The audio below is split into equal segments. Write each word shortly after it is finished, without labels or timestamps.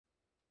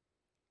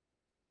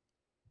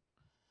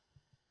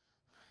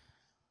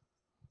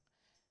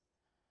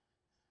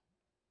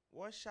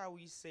What shall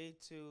we say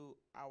to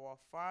our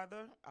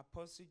father,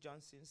 Apostle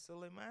Johnson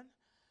Suleiman?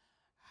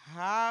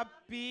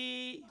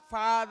 Happy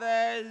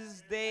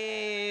Father's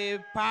Day,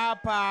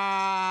 Papa.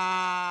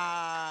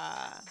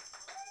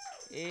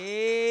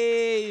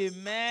 Amen.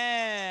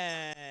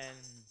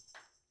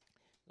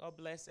 God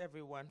bless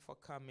everyone for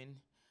coming.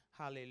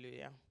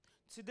 Hallelujah.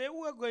 Today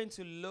we're going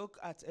to look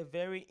at a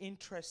very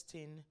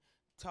interesting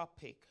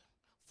topic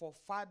for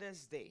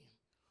Father's Day.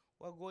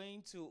 We're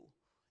going to,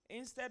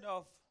 instead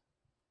of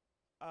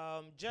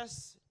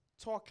just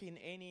talking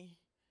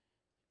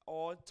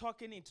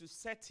talking into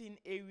certain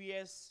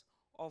areas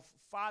of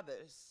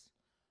fathers,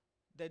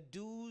 the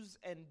do's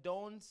and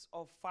don'ts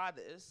of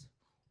fathers,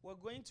 we're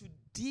going to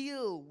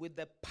deal with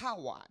the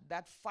power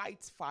that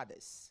fights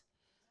fathers.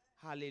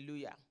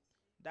 Hallelujah.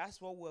 That's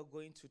what we're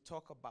going to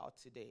talk about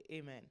today.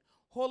 Amen.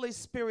 Holy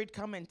Spirit,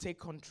 come and take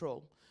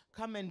control.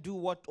 Come and do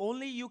what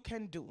only you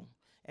can do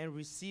and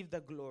receive the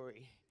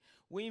glory.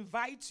 We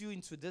invite you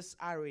into this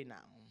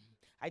arena.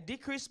 I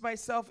decrease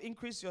myself,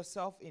 increase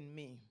yourself in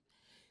me.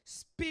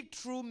 Speak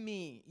through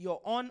me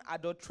your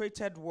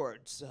unadulterated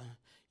words.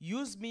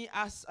 Use me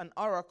as an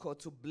oracle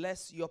to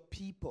bless your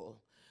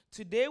people.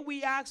 Today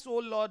we ask, oh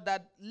Lord,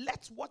 that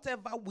let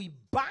whatever we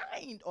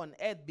bind on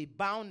earth be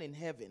bound in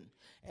heaven.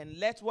 And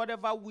let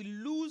whatever we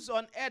loose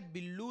on earth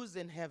be loosed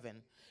in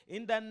heaven.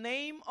 In the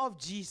name of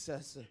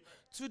Jesus.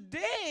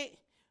 Today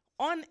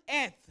on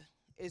earth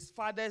is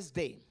Father's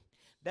Day.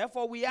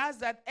 Therefore we ask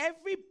that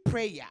every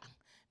prayer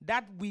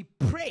that we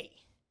pray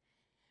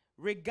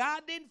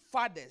regarding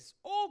fathers,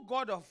 oh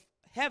God of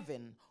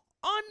heaven,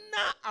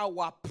 honor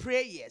our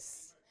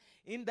prayers.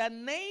 In the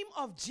name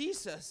of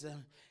Jesus,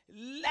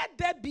 let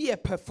there be a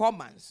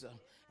performance.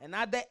 And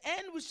at the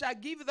end, we shall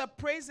give the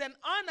praise and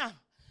honor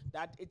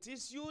that it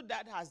is you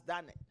that has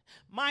done it.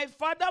 My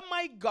Father,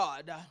 my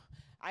God,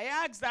 I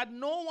ask that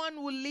no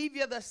one will leave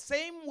here the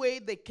same way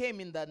they came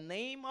in the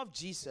name of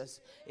Jesus.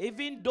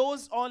 Even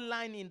those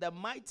online in the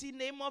mighty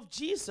name of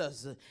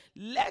Jesus.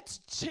 Let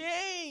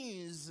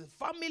chains,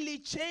 family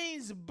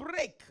chains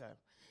break.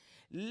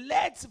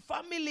 Let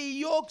family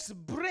yokes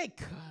break.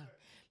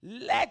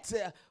 Let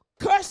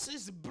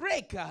curses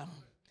break.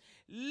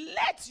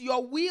 Let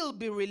your will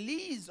be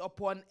released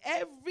upon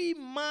every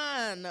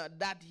man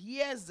that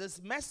hears this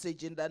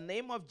message in the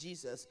name of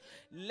Jesus.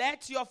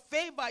 Let your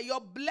favor, your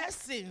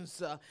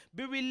blessings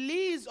be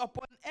released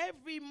upon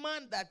every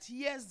man that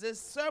hears this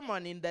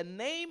sermon in the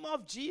name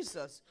of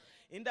Jesus.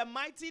 In the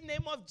mighty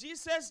name of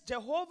Jesus,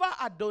 Jehovah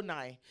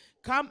Adonai,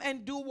 come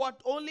and do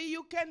what only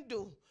you can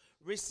do.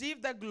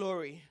 Receive the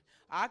glory.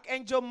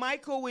 Archangel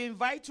Michael, we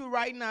invite you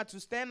right now to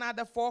stand at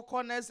the four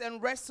corners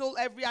and wrestle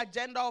every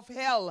agenda of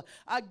hell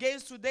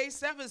against today's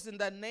service in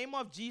the name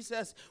of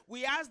Jesus.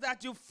 We ask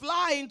that you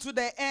fly into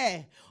the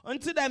air,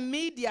 into the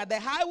media, the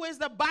highways,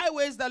 the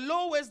byways, the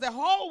lowways, the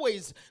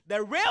hallways,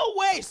 the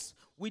railways.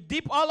 We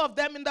dip all of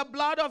them in the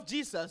blood of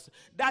Jesus.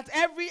 That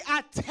every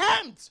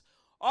attempt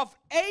of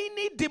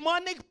any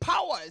demonic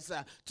powers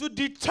to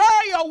deter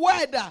your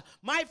word,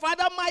 my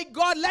Father, my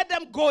God, let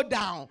them go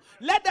down.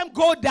 Let them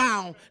go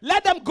down.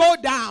 Let them go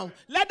down.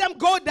 Let them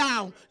go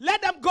down.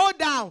 Let them go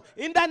down.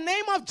 In the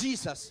name of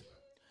Jesus.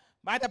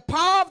 By the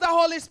power of the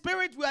Holy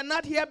Spirit, we are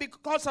not here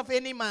because of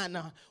any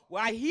man. We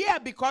are here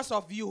because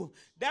of you.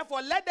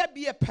 Therefore, let there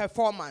be a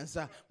performance.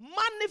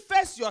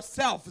 Manifest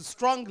yourself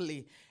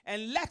strongly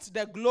and let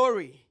the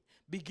glory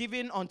be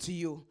given unto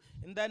you.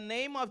 In the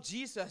name of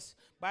Jesus,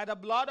 by the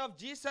blood of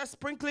Jesus,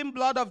 sprinkling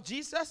blood of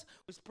Jesus,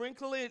 we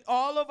sprinkle it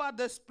all over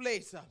this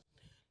place.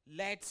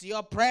 Let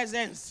your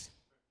presence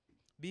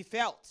be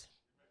felt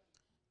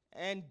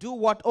and do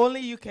what only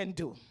you can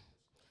do.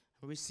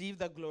 Receive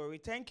the glory.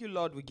 Thank you,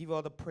 Lord. We give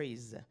all the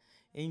praise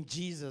in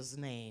Jesus'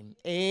 name.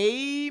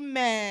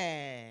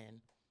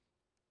 Amen.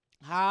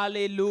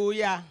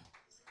 Hallelujah.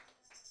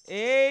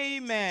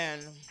 Amen.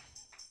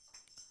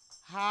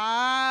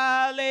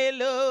 Hallelujah.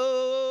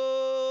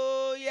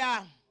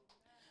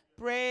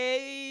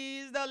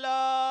 Praise the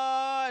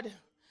Lord.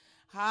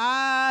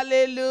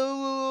 Hallelujah.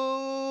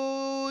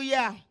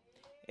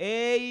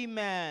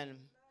 Amen.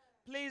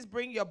 Please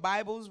bring your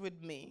Bibles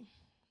with me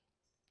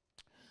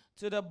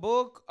to the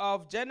book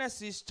of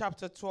Genesis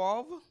chapter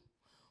 12.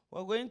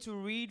 We're going to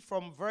read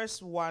from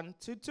verse 1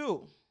 to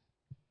 2.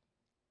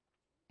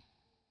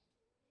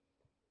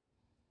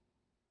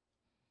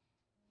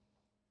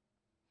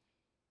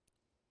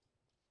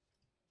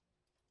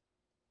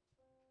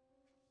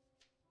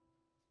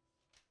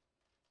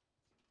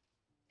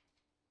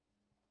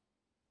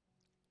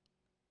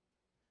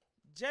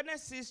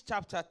 Genesis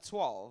chapter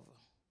 12.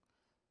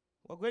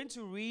 We're going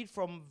to read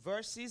from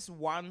verses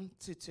 1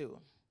 to 2.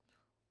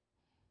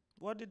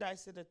 What did I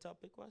say the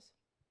topic was?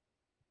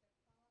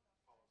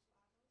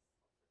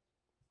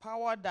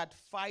 Power that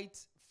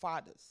fights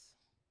fathers.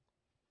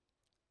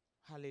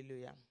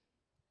 Hallelujah.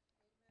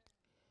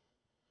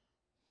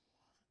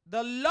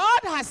 The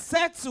Lord has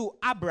said to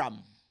Abram,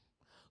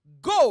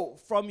 go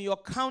from your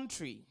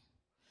country,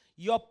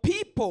 your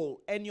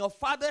people, and your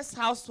father's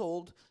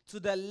household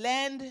to the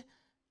land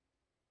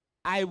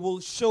I will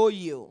show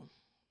you.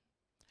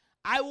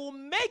 I will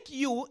make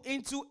you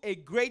into a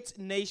great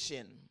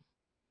nation,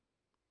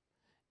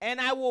 and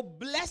I will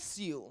bless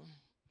you.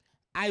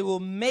 I will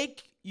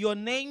make your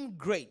name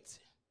great,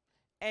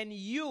 and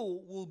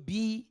you will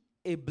be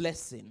a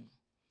blessing.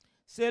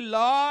 Say,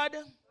 Lord,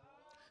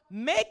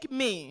 make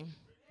me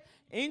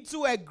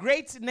into a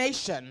great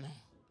nation.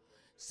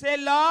 Say,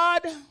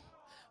 Lord,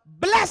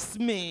 bless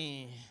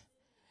me.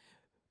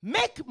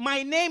 Make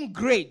my name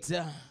great,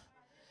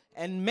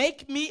 and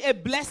make me a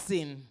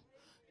blessing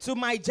to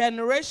my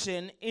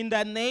generation in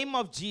the name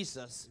of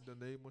Jesus. In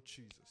the name of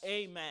Jesus.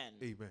 Amen.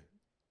 Amen.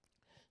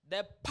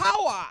 The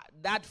power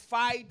that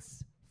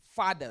fights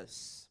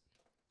fathers.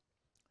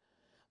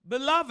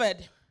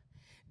 Beloved,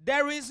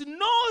 there is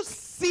no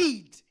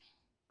seed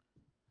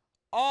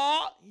or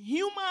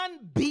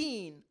human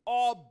being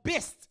or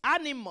beast,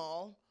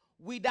 animal,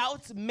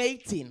 without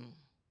mating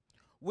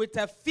with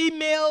a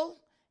female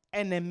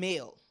and a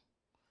male.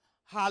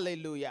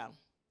 Hallelujah.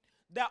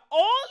 The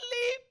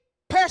only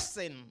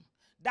person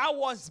that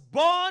was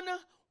born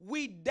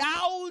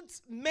without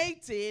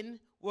mating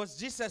was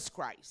Jesus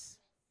Christ.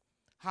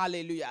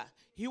 Hallelujah.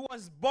 He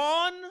was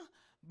born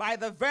by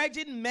the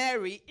Virgin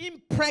Mary,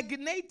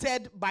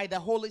 impregnated by the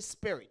Holy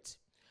Spirit.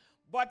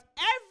 But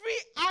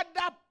every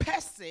other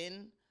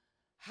person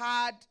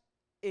had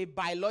a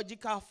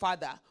biological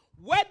father,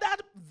 whether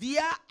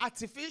via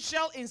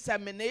artificial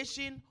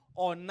insemination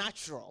or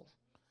natural.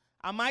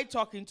 Am I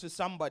talking to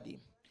somebody?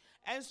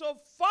 And so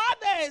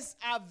fathers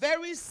are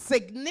very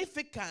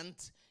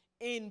significant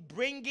in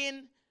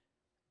bringing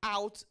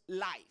out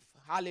life.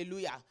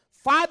 Hallelujah.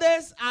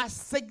 Fathers are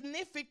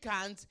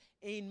significant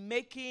in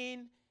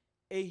making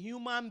a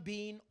human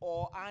being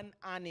or an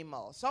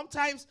animal.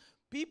 Sometimes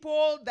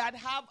people that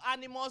have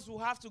animals will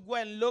have to go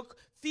and look,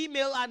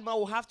 female animal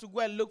will have to go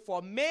and look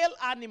for male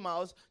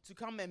animals to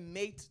come and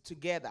mate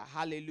together.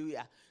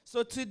 Hallelujah.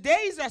 So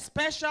today is a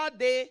special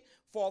day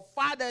for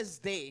Father's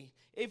Day.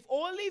 If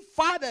only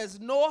fathers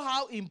know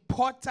how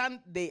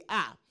important they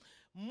are,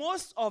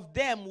 most of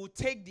them will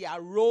take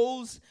their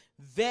roles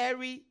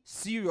very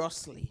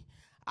seriously.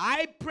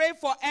 I pray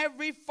for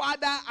every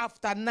father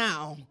after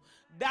now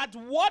that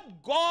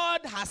what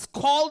God has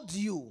called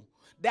you,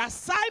 the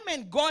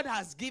assignment God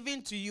has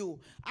given to you,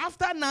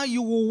 after now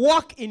you will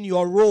walk in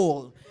your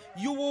role.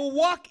 You will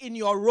walk in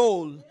your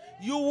role.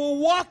 You will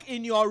walk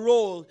in your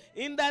role.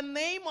 In the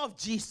name of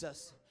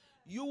Jesus,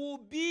 you will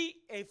be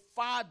a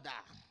father,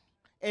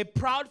 a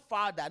proud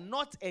father,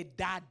 not a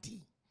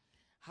daddy.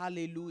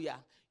 Hallelujah.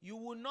 You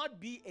will not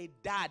be a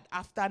dad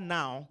after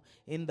now,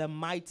 in the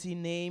mighty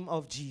name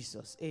of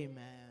Jesus.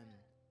 Amen.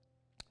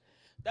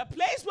 The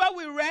place where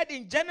we read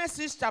in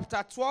Genesis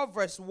chapter 12,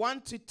 verse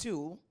 1 to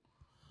 2,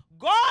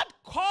 God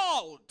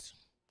called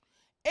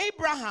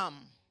Abraham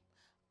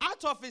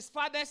out of his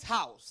father's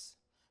house,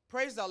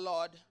 praise the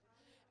Lord,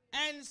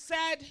 and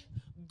said,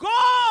 go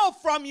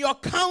from your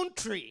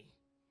country,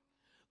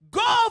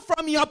 go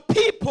from your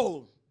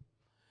people,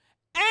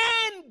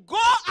 and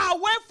go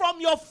away from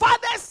your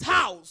father's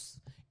house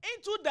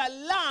into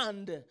the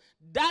land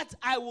that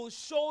I will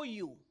show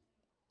you.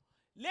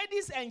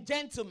 Ladies and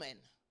gentlemen,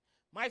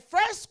 my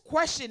first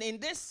question in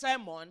this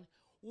sermon,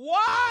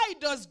 why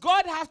does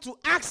God have to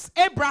ask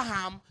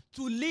Abraham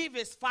to leave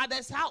his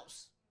father's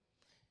house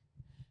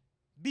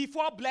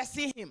before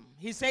blessing him?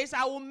 He says,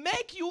 I will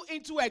make you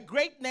into a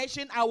great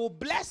nation. I will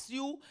bless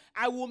you.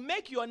 I will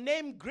make your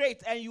name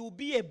great, and you will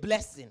be a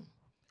blessing.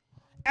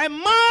 A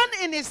man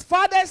in his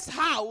father's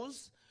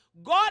house,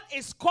 God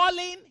is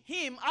calling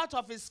him out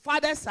of his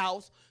father's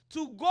house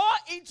to go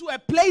into a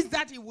place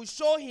that he will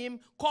show him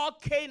called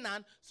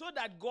Canaan, so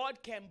that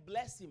God can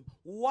bless him.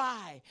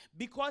 Why?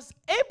 Because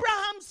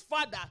Abraham's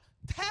father,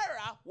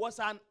 Terah, was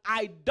an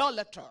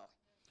idolater.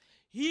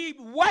 He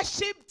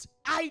worshipped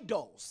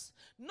idols.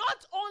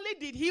 Not only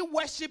did he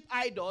worship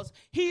idols,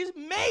 he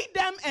made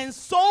them and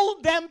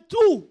sold them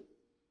too.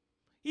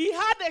 He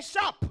had a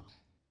shop.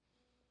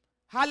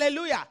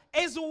 Hallelujah.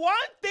 It's one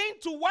thing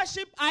to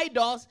worship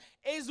idols.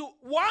 It's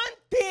one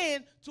thing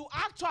to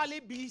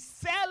actually be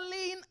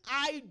selling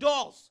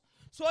idols.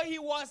 So he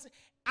was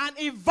an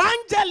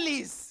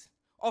evangelist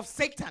of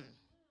Satan.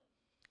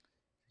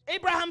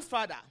 Abraham's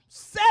father,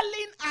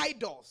 selling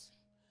idols.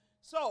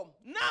 So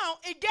now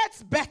it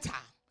gets better.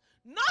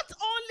 Not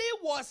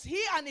only was he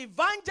an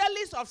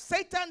evangelist of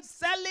Satan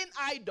selling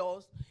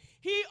idols,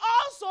 he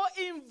also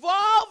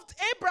involved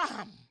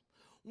Abraham.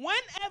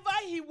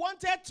 Whenever he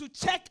wanted to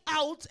check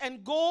out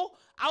and go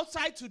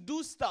outside to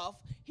do stuff,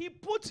 he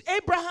put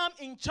Abraham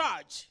in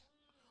charge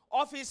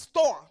of his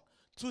store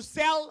to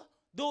sell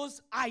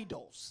those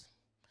idols.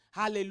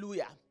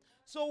 Hallelujah.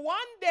 So one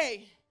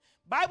day,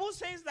 Bible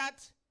says that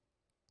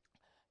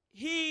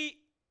he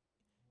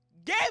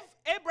gave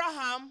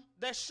Abraham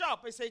the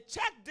shop. He said,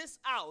 check this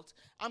out.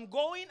 I'm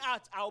going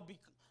out.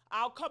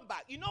 I'll come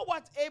back. You know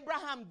what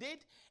Abraham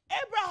did?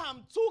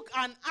 Abraham took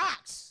an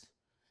axe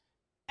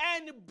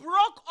and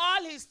broke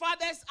all his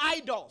father's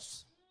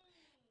idols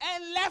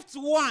and left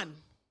one.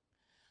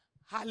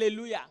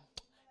 Hallelujah.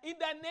 In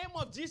the name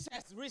of Jesus,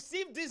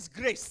 receive this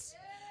grace.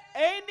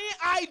 Any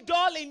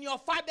idol in your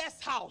father's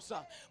house,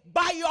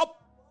 by your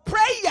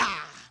prayer,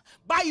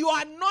 by your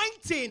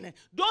anointing,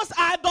 those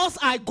idols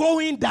are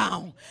going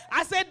down.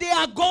 I said they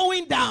are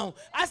going down.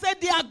 I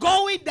said they are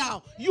going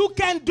down. You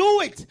can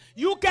do it.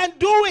 You can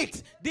do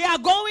it. They are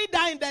going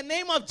down in the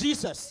name of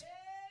Jesus.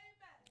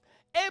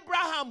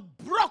 Abraham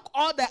broke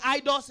all the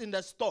idols in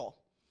the store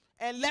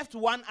and left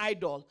one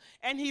idol.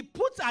 And he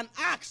put an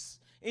axe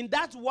in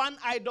that one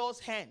idol's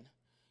hand.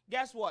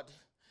 Guess what?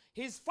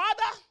 His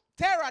father,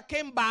 Terah,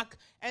 came back,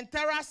 and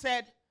Terah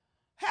said,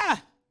 "Hey,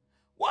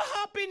 what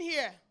happened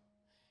here?"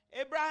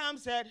 Abraham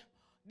said,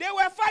 "They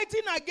were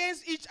fighting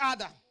against each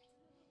other.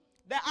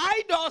 The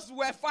idols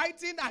were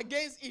fighting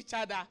against each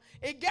other."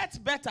 It gets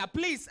better.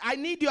 Please, I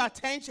need your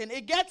attention.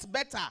 It gets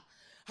better.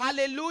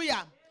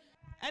 Hallelujah.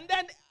 And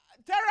then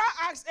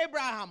Terah asked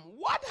Abraham,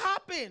 "What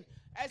happened?"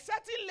 A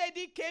certain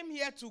lady came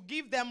here to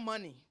give them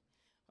money.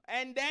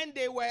 And then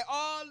they were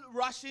all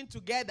rushing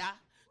together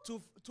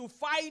to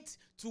fight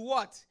to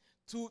what?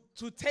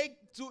 To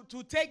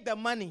take the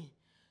money.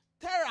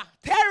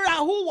 Terah,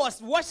 who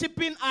was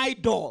worshiping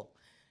idol,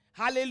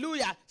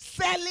 hallelujah,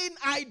 selling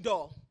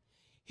idol,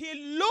 he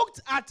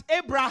looked at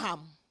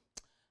Abraham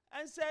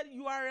and said,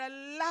 "You are a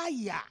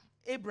liar,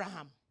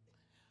 Abraham.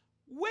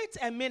 Wait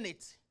a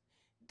minute.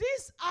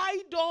 These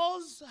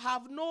idols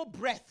have no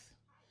breath.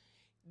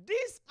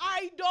 These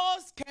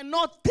idols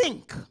cannot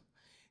think.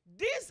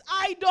 These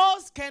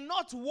idols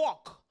cannot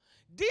walk.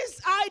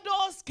 These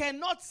idols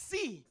cannot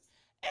see.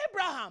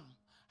 Abraham,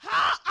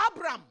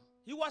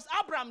 he was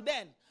Abram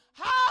then.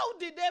 How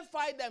did they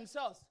fight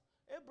themselves?"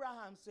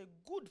 Abraham said,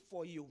 "Good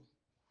for you.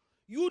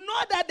 You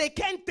know that they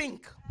can't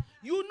think.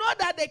 You know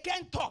that they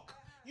can't talk.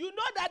 You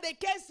know that they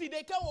can't see.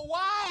 They can't.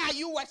 Why are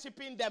you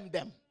worshiping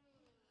them?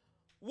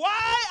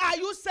 Why are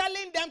you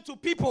selling them to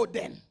people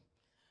then?"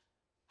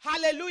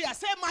 Hallelujah.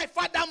 Say, "My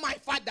father, my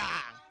father."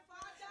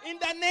 In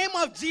the name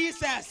of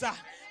Jesus,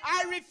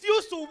 I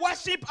refuse to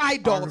worship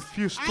idols.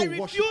 I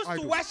refuse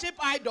to worship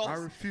idols. I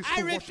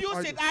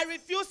refuse to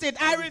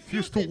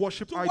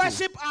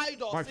worship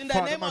idols in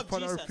the name of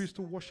Jesus. I refuse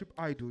to worship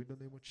idol in the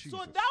name of Jesus.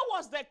 So that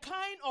was the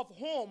kind of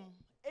home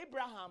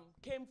Abraham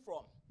came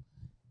from.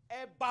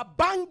 A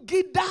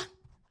Babangida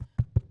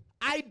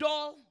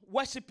idol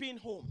worshiping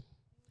home.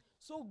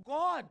 So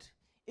God,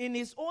 in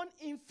his own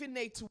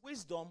infinite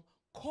wisdom,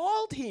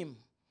 called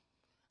him,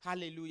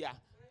 hallelujah,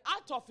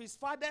 out of his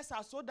father's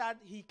house so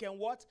that he can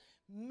what?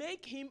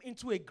 Make him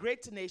into a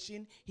great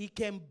nation. He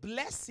can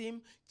bless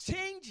him,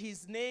 change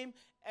his name,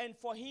 and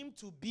for him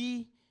to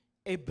be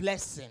a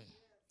blessing.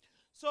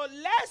 So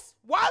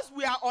whilst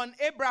we are on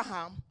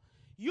Abraham,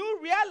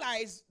 you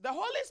realize the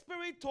Holy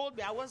Spirit told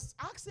me, I was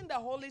asking the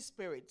Holy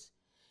Spirit,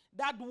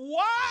 that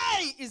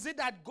why is it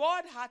that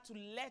God had to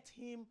let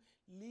him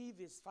leave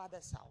his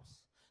father's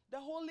house?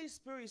 The Holy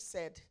Spirit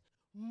said,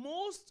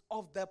 most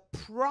of the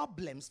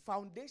problems,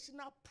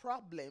 foundational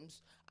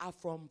problems, are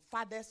from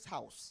father's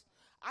house.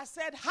 I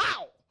said,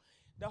 how?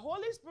 The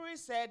Holy Spirit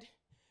said,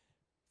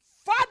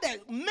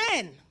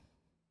 men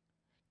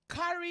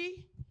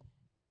carry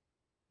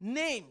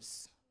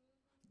names,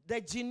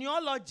 the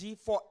genealogy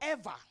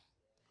forever.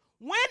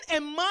 When a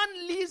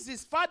man leaves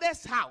his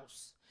father's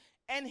house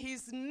and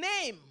his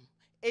name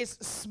is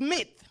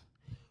Smith,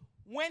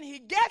 when he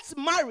gets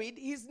married,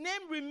 his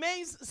name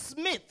remains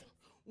Smith.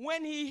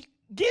 When he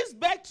gives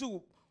birth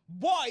to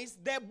boys,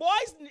 the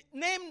boy's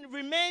name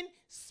remains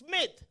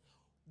Smith.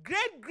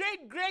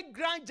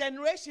 Great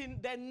generation,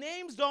 the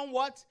names don't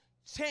what?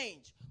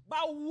 Change.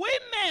 But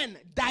women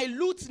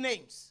dilute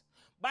names.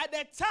 By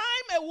the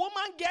time a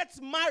woman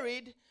gets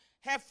married,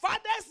 her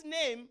father's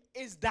name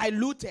is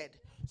diluted.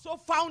 So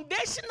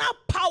foundational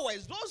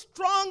powers, those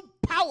strong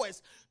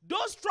powers,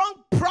 those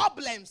strong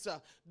problems,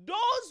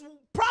 those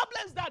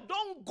problems that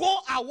don't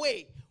go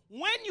away,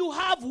 when you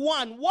have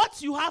one,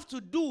 what you have to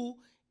do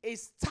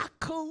is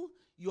tackle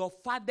your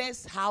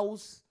father's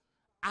house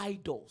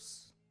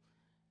idols.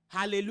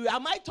 Hallelujah.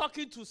 Am I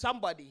talking to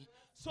somebody?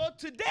 So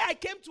today I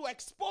came to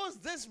expose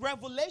this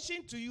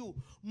revelation to you.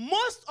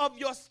 Most of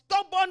your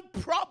stubborn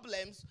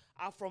problems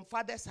are from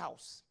father's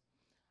house.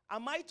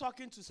 Am I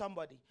talking to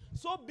somebody?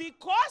 So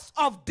because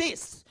of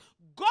this,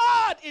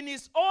 God in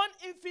his own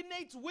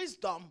infinite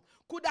wisdom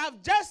could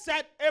have just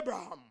said,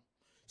 Abraham,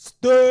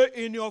 stay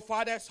in your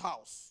father's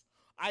house.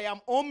 I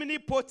am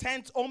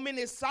omnipotent,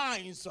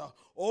 omniscience,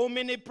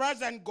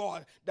 omnipresent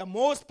God, the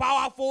most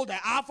powerful, the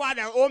Alpha,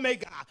 the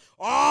Omega,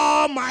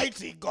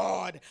 Almighty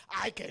God.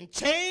 I can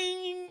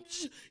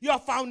change your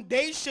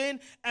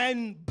foundation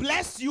and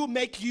bless you,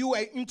 make you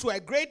into a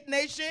great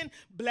nation,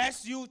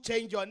 bless you,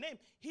 change your name.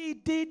 He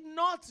did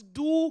not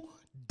do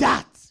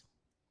that.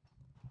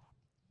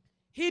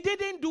 He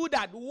didn't do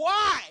that.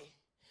 Why?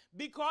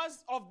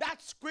 Because of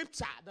that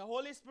scripture the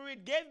Holy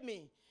Spirit gave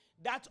me,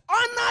 that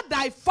honor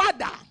thy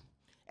father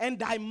and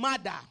thy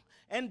mother,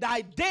 and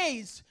thy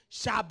days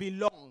shall be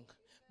long.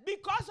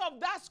 Because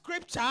of that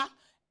scripture,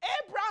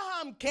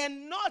 Abraham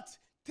cannot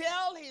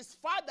tell his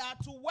father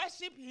to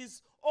worship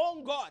his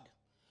own God.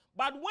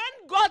 But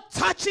when God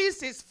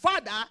touches his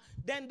father,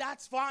 then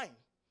that's fine.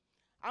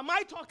 Am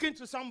I talking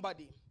to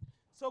somebody?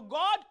 So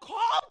God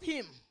called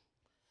him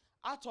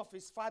out of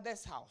his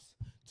father's house.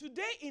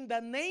 Today, in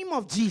the name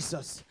of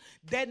Jesus,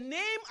 the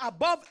name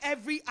above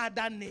every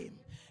other name,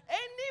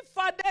 any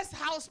father's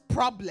house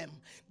problem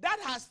that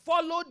has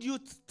followed you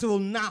till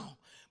now,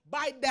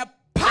 by the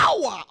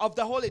power of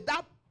the Holy,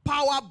 that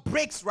power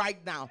breaks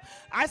right now.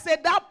 I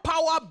said that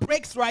power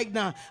breaks right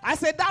now. I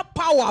said that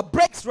power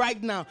breaks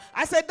right now.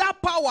 I said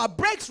that power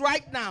breaks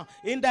right now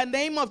in the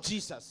name of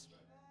Jesus.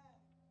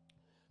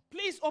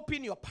 Please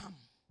open your palm.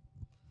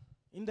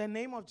 In the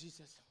name of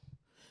Jesus.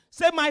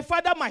 Say, my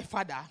Father,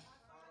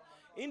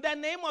 in the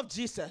name of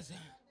Jesus,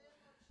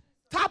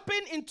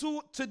 tapping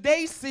into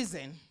today's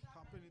season.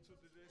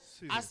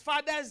 As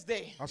Father's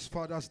Day.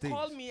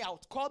 Call me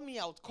out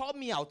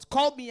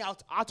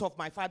of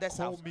my father's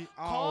house.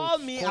 Call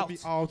me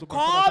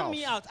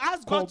out.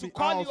 Ask God to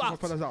call you out.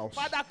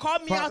 Father, call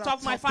me out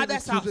of my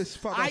father's house.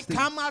 I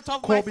come out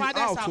of my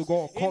father's house.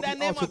 In the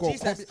name of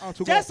Jesus.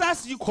 Just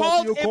as you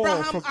called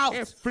Abraham out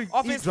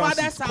of his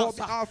father's house.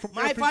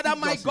 My Father,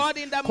 my God,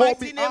 in the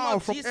mighty name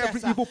of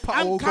Jesus.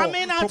 I'm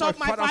coming out of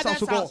my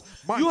father's house.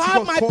 You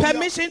have my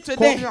permission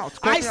today.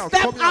 I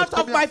step out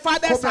of my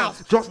father's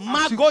house.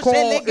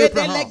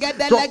 In the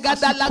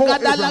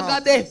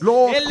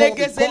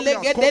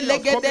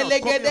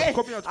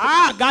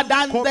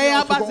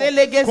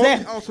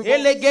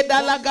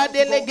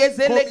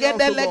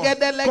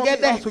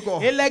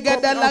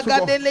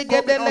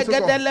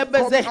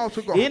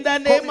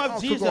name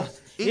of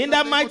Jesus. In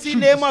the mighty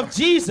name of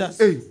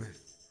Jesus. Amen.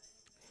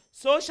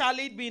 So shall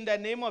it be in the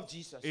name of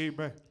Jesus.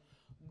 Amen.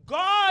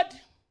 God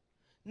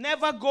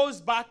never goes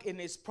back in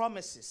his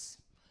promises.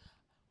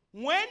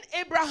 When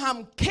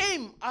Abraham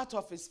came out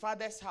of his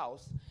father's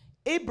house,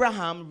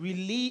 Abraham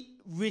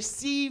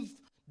received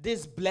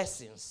these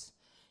blessings.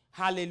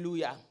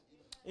 Hallelujah.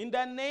 In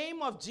the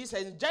name of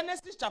Jesus. In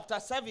Genesis chapter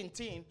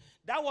 17,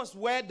 that was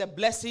where the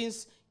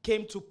blessings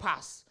came to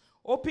pass.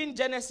 Open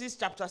Genesis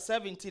chapter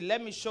 17.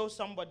 Let me show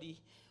somebody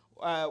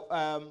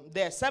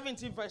there.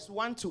 17 verse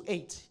 1 to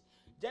 8.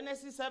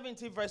 Genesis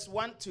 17 verse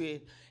 1 to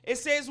 8. It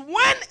says,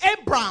 when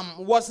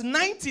Abraham was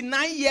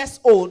 99 years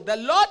old, the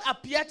Lord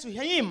appeared to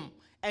him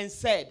and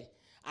said,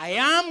 I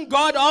am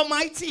God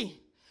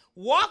Almighty.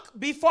 Walk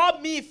before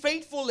me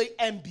faithfully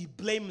and be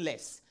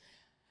blameless.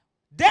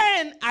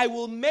 Then I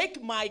will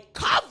make my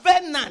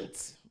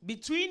covenant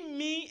between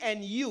me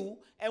and you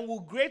and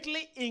will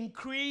greatly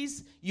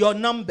increase your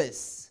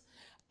numbers.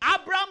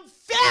 Abraham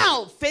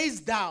fell face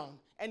down,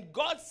 and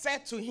God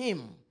said to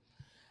him,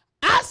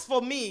 as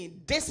for me,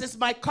 this is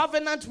my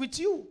covenant with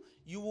you.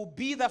 You will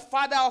be the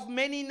father of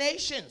many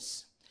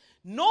nations.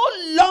 No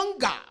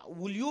longer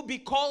will you be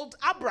called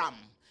Abram.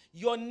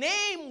 Your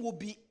name will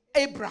be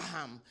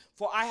Abraham,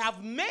 for I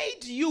have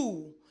made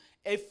you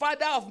a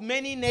father of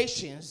many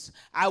nations.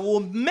 I will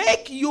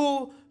make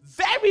you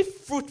very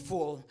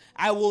fruitful.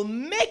 I will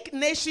make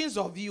nations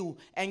of you,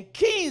 and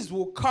kings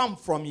will come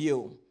from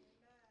you.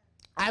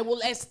 I will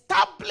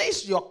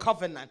establish your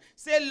covenant.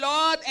 Say,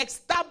 Lord,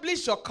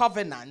 establish your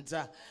covenant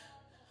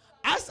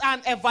as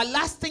an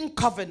everlasting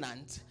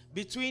covenant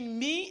between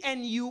me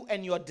and you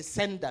and your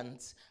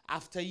descendants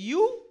after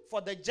you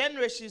for the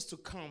generations to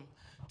come,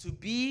 to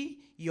be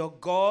your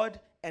God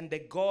and the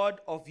God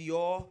of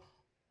your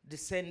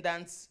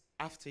descendants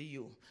after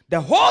you.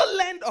 The whole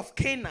land of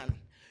Canaan,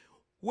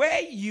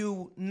 where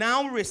you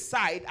now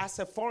reside as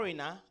a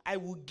foreigner, I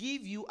will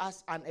give you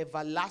as an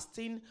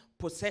everlasting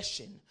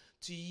possession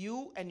to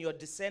you and your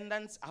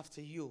descendants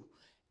after you,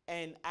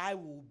 and I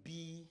will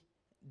be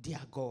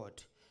their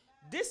God.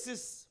 This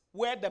is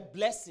where the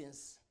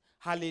blessings,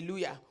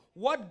 hallelujah,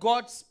 what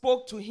God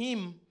spoke to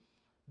him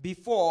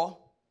before,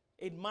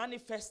 it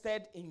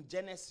manifested in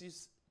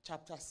Genesis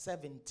chapter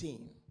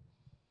 17.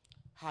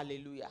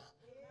 Hallelujah.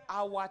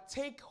 Our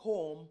take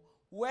home,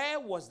 where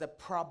was the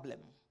problem?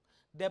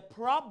 The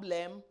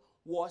problem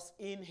was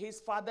in his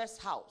father's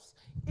house.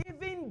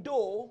 Even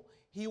though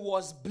he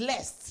was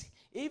blessed,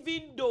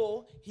 even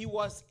though he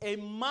was a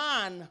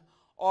man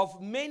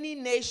of many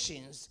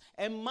nations,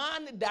 a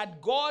man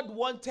that God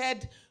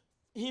wanted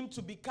him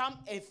to become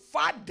a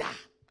father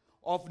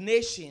of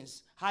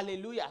nations.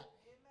 Hallelujah.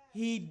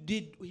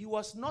 He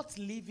was not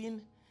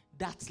living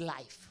that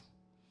life.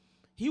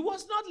 He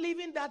was not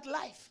living that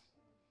life.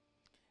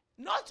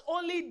 Not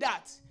only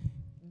that,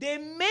 they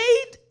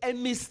made a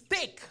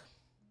mistake.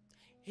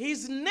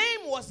 His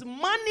name was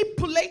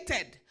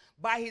manipulated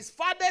by his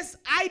father's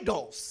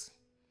idols.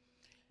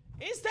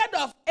 Instead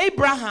of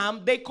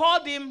Abraham, they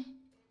called him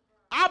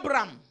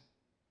Abram.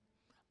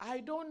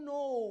 I don't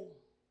know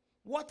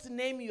what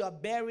name you are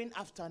bearing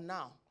after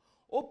now.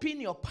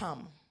 Open your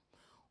palm.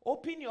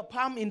 Open your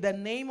palm in the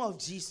name of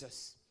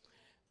Jesus.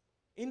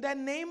 In the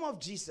name of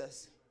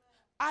Jesus,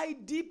 I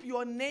dip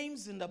your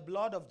names in the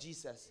blood of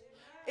Jesus.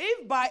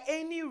 If by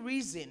any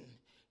reason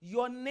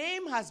your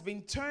name has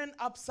been turned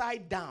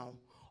upside down,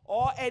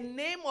 or a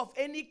name of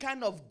any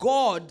kind of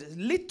God,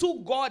 little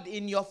God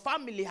in your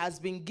family has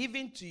been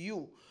given to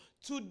you,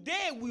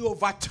 today we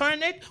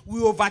overturn it,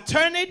 we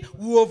overturn it,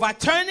 we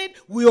overturn it,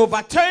 we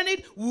overturn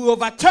it, we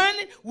overturn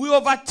it, we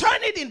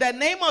overturn it in the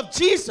name of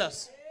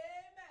Jesus.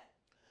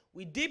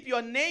 We dip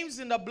your names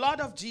in the blood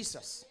of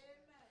Jesus.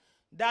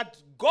 That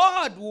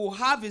God will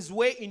have his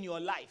way in your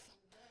life.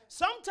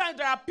 Sometimes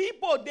there are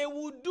people, they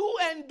will do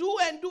and do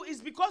and do.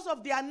 It's because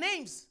of their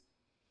names.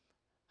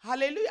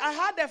 Hallelujah. I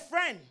had a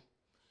friend.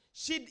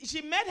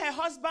 She met her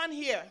husband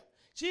here.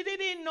 She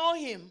didn't know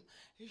him.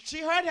 She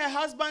heard her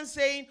husband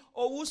saying,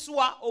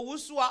 Owusua,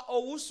 Owusua,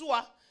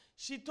 Owusua.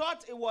 She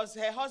thought it was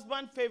her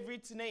husband's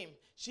favorite name.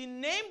 She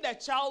named the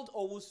child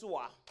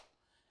Owusua.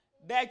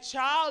 The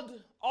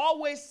child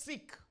always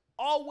sick,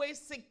 always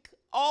sick,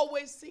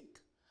 always sick.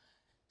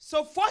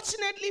 So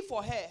fortunately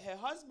for her, her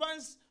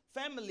husband's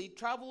family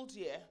traveled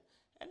here.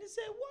 And they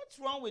said, what's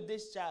wrong with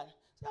this child?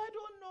 She said, I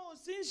don't know.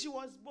 Since she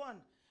was born,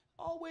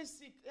 always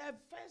sick. Her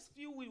first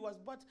few weeks was,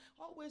 but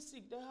always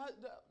sick.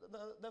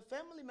 The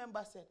family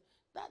member said,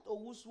 that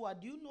Owusua,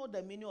 do you know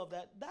the meaning of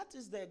that? That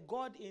is the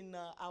God in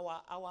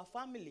our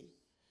family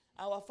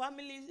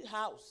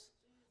house.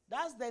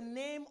 That's the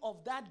name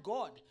of that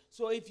God.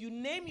 So if you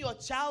name your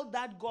child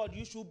that God,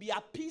 you should be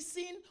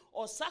appeasing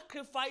or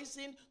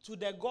sacrificing to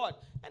the God.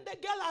 And the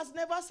girl has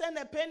never sent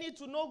a penny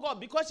to no God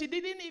because she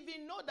didn't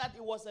even know that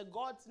it was a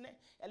God's name,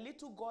 a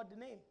little God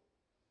name.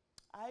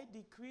 I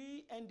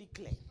decree and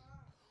declare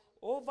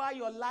over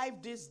your life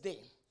this day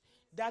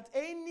that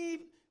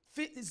any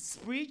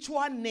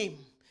spiritual name,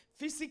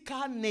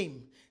 physical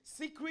name,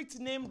 secret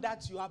name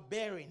that you are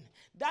bearing,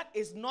 that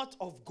is not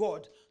of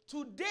God,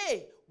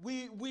 today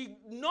we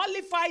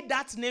nullify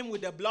that name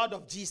with the blood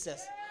of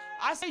Jesus.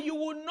 I say you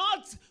will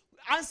not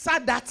answer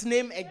that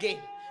name again.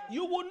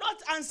 You will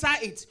not answer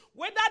it.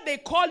 Whether they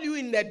call you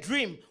in the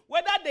dream,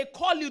 whether they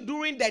call you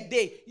during the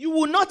day, you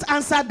will not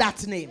answer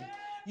that name.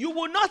 You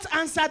will not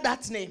answer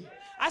that name.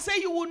 I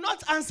say you will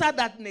not answer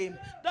that name.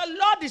 The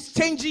Lord is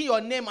changing your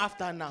name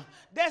after now.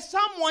 There's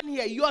someone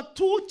here. Your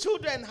 2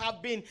 children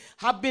have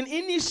been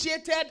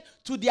initiated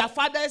to their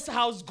father's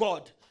house,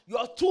 God.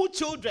 Your 2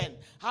 children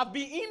have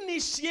been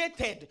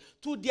initiated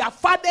to their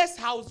father's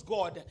house,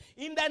 God.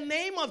 In the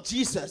name of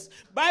Jesus.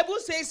 Bible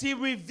says he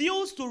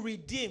reveals to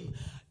redeem.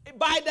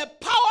 By the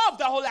power of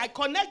the Holy, I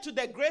connect to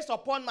the grace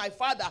upon my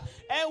father.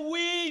 And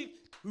we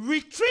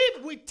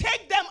retrieve, we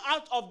take them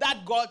out of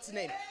that God's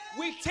name.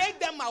 We take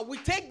them out, we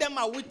take them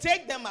out, we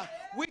take them out.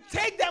 We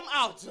take them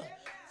out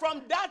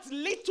from that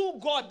little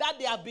God that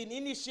they have been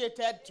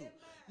initiated to.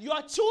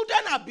 Your children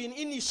have been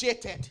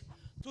initiated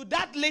to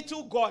that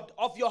little God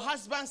of your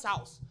husband's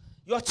house.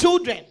 Your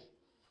children.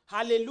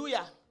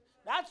 Hallelujah.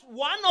 That's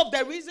one of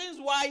the reasons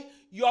why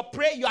you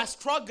are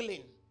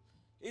struggling.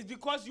 Is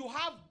because you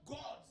have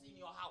gods in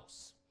your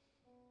house.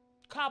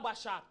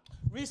 Cashapp.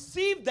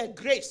 Receive the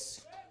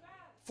grace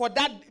for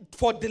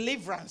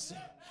deliverance.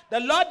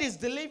 The Lord is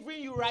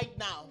delivering you right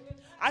now.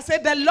 I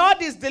said the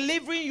Lord is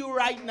delivering you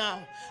right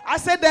now. I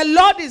said the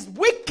Lord is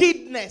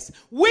wickedness,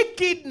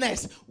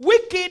 wickedness,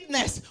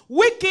 wickedness,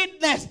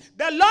 wickedness.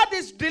 The Lord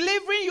is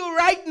delivering you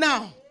right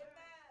now.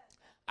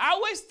 I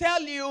always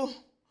tell you,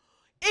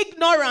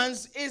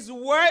 ignorance is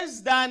worse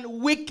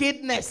than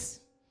wickedness.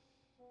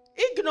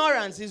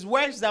 Ignorance is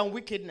worse than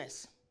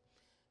wickedness.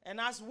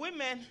 And as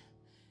women,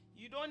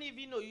 you don't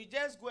even know. You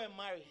just go and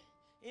marry.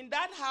 In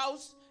that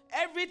house,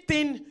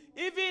 everything,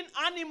 even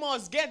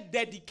animals get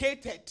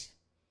dedicated.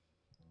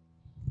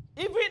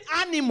 Even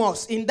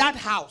animals in that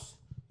house.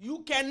 You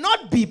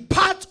cannot be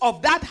part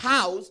of that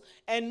house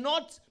and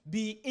not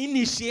be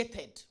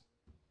initiated.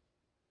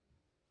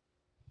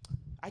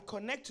 I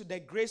connect to the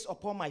grace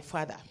upon my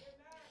father,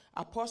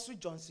 Apostle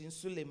Johnson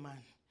Suleiman.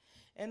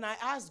 And I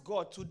ask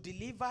God to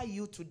deliver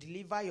you, to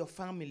deliver your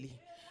family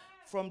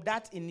from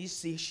that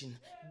initiation.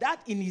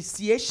 That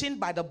initiation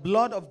by the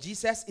blood of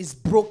Jesus is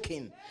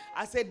broken.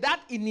 I said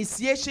that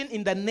initiation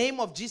in the name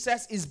of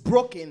Jesus is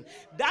broken.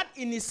 That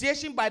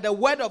initiation by the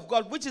word of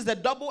God, which is the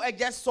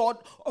double-edged sword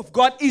of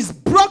God, is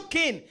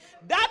broken.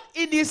 That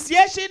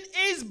initiation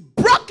is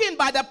broken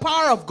by the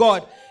power of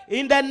God.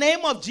 In the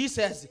name of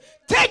Jesus.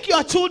 Take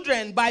your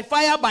children by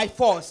fire, by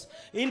force.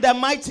 In the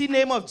mighty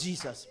name of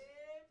Jesus.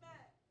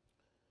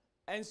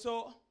 And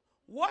so,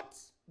 what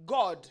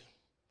God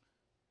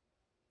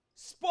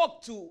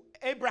spoke to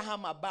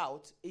Abraham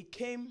about, it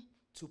came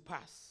to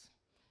pass.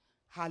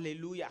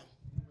 Hallelujah.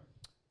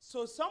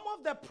 So some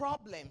of the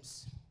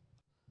problems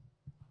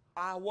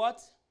are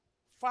what?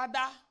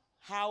 Father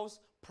house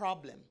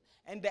problem.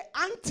 And the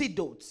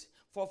antidote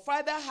for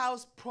father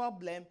house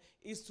problem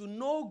is to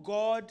know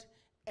God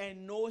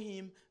and know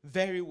him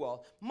very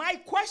well. My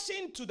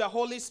question to the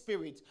Holy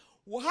Spirit,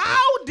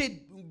 how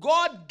did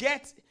God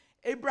get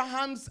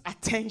Abraham's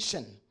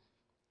attention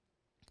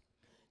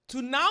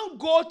to now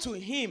go to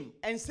him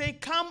and say,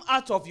 come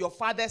out of your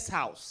father's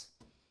house?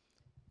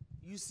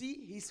 You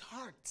see, his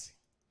heart,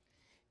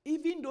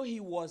 even though he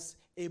was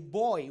a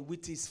boy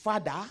with his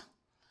father,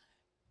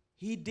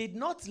 he did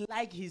not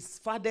like his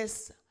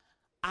father's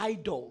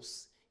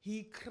idols.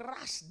 He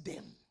crushed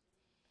them.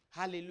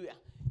 Hallelujah.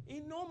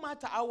 It no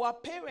matter, our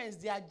parents,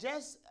 they are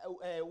just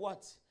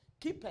what?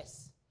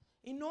 Keepers.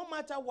 It no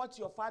matter what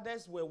your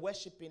fathers were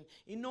worshiping,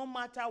 it no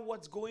matter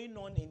what's going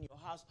on in your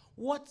house,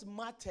 what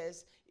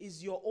matters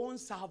is your own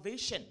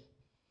salvation.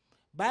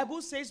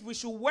 Bible says we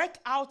should work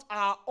out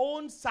our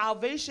own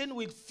salvation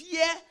with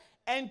fear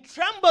and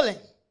trembling.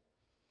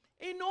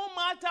 It no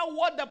matter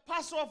what the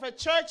pastor of a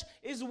church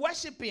is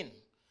worshiping.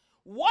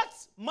 What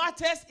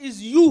matters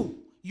is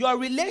you, your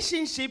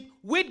relationship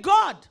with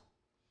God.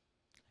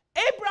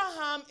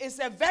 Abraham is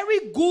a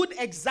very good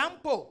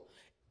example.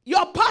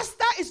 Your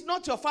pastor is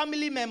not your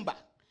family member.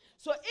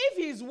 So if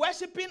he is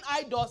worshiping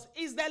idols,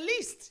 is the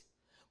least.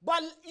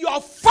 But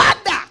your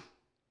father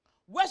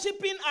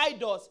worshiping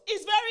idols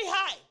is very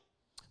high.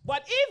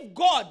 But if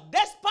God,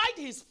 despite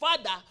his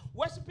father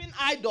worshiping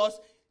idols,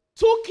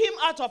 took him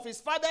out of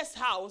his father's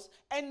house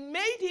and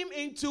made him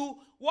into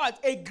what?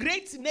 A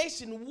great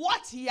nation,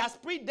 what he has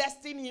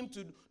predestined him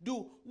to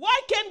do. Why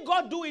can't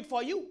God do it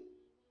for you?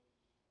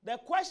 The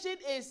question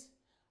is,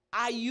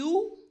 are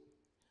you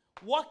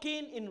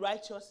walking in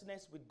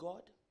righteousness with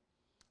God?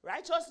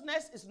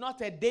 Righteousness is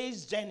not a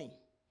day's journey.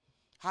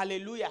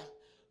 Hallelujah.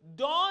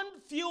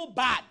 Don't feel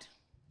bad.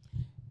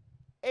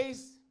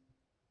 It's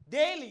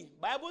daily.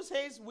 Bible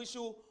says we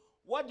should,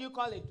 what do you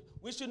call it?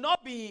 We should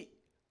not be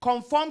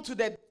conformed to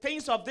the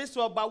things of this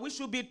world, but we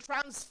should be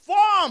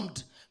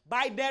transformed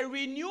by the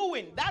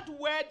renewing. That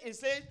word, it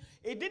says,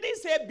 it didn't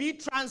say be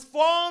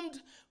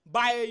transformed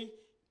by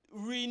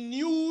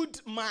renewed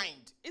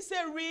mind. It's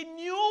a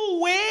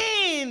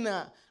renewing.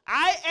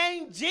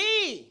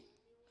 I-N-G.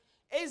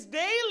 It's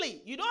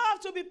daily. You don't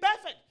have to be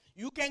perfect.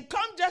 You can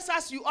come just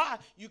as you are.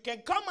 You can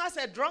come as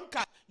a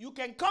drunkard. You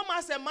can come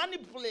as a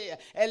manipulator,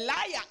 a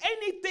liar,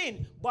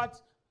 anything. But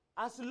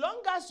as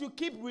long as you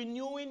keep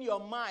renewing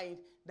your mind,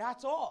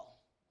 that's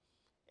all.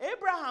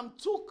 Abraham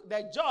took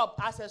the job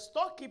as a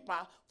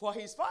storekeeper for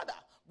his father.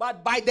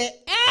 But by the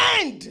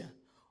end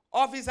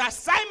of his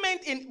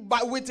assignment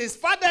with his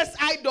father's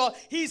idol,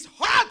 his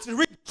heart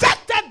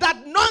rejected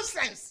that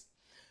nonsense.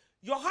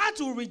 Your heart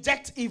will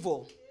reject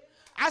evil.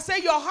 I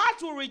say your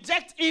heart will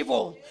reject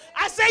evil.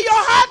 I say your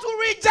heart will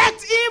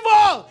reject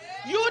evil.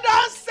 You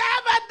don't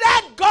serve a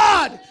dead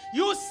God.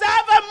 You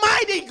serve a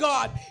mighty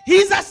God.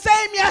 He's the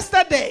same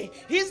yesterday.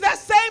 He's the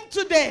same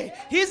today.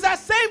 He's the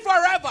same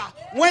forever.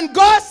 When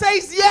God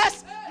says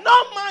yes,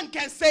 no man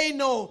can say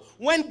no.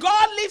 When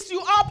God lifts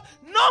you up,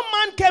 no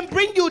man can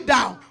bring you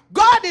down.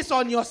 God is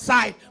on your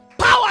side.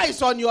 Power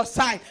is on your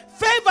side.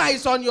 Favor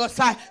is on your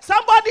side.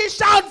 Somebody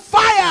shout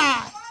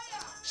fire.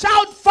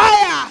 Shout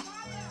fire.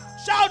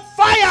 Shout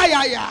fire,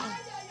 yeah, yeah.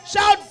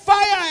 Shout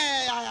fire,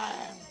 yeah, yeah.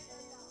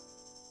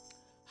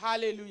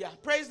 Hallelujah.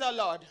 Praise the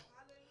Lord.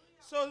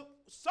 So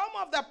some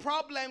of the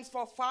problems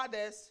for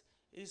fathers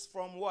is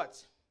from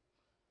what?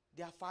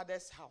 Their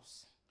father's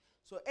house.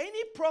 So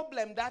any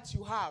problem that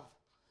you have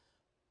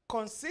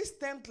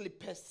consistently,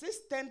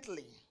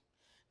 persistently,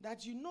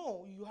 that you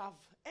know you have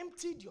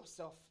emptied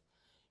yourself,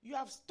 you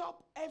have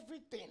stopped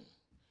everything,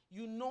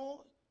 you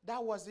know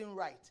that wasn't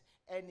right,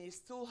 and it's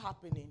still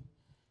happening,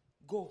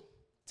 go.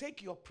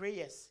 Take your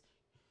prayers,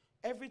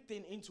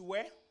 everything into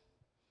where?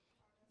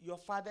 Your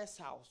father's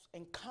house,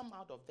 and come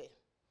out of there.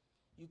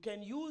 You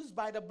can use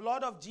by the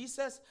blood of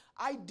Jesus.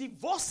 I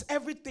divorce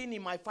everything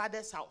in my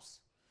father's house.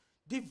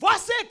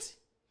 Divorce it,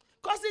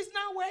 because it's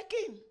not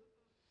working.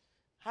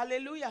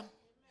 Hallelujah.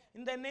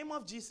 In the name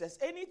of Jesus,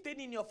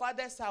 anything in your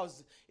father's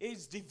house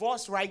is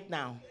divorced right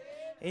now.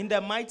 In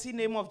the mighty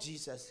name of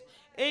Jesus.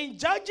 In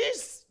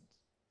Judges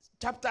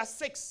chapter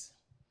 6,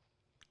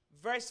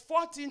 verse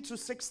 14 to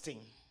 16.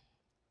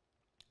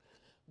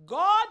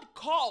 God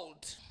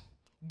called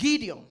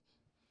Gideon.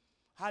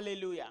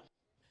 Hallelujah.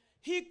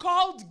 He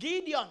called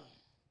Gideon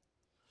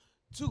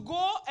to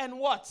go and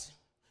what?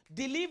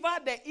 Deliver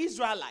the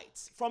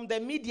Israelites from the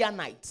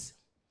Midianites.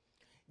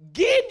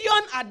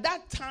 Gideon at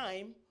that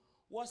time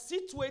was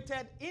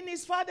situated in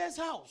his father's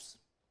house.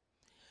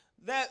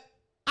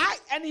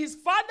 And his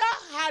father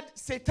had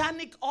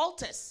satanic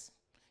altars.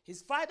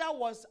 His father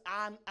was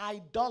an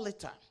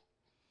idolater.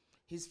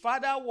 His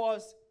father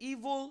was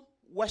evil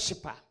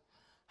worshiper.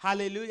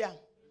 Hallelujah. Amen.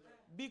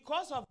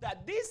 Because of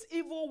that, this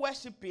evil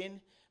worshiping,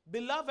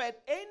 beloved,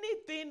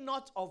 anything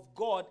not of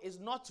God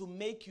is not to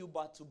make you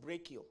but to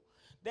break you.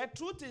 The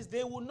truth is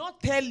they will not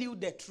tell you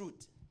the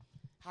truth.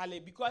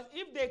 Hallelujah. Because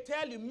if they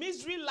tell you,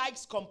 misery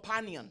likes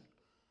companion.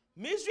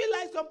 Misery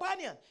likes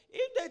companion.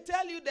 If they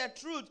tell you the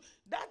truth,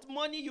 that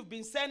money you've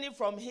been sending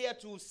from here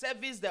to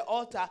service the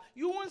altar,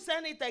 you won't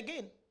send it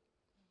again.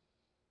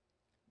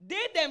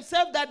 They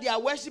themselves that they are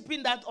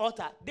worshiping that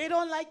altar, they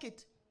don't like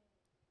it.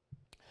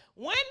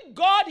 When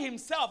God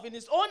himself, in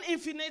his own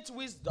infinite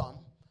wisdom,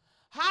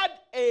 had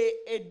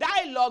a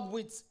dialogue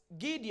with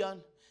Gideon,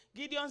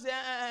 Gideon said,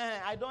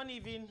 I don't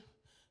even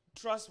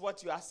trust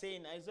what you are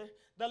saying.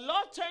 The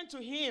Lord turned to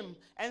him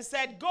and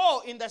said,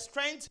 go in the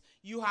strength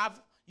you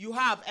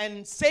have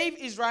and save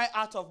Israel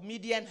out of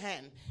Midian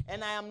hand.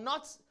 And am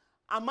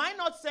I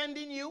not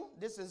sending you?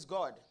 This is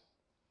God.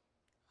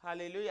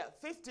 Hallelujah.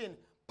 15.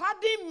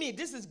 Pardon me.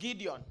 This is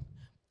Gideon.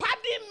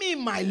 Pardon me,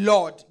 my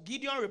Lord.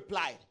 Gideon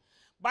replied.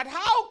 But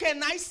how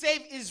can I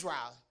save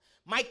Israel?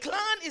 My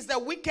clan is the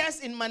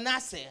weakest in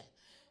Manasseh,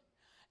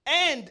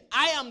 and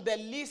I am the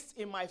least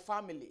in my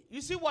family.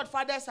 You see what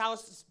father's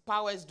house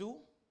powers do?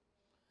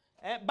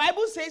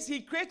 Bible says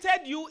he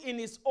created you in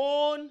his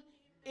own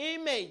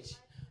image.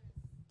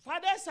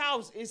 Father's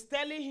house is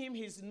telling him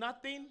he's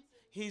nothing,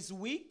 he's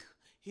weak,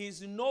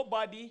 he's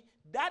nobody.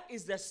 That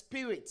is the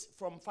spirit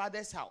from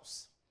Father's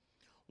house.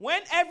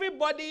 When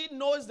everybody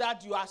knows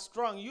that you are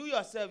strong, you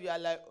yourself, you are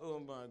like, oh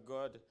my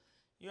God,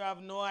 you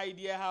have no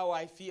idea how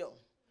I feel.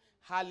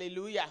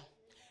 Hallelujah.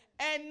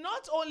 And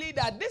not only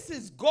that, this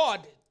is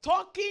God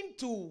talking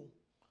to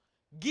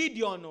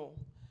Gideon.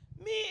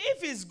 Me,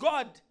 if it's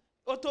God,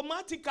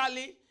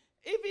 automatically,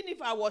 even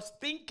if I was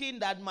thinking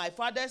that my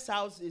father's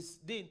house is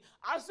dead,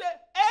 I'll say,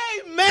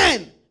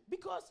 amen.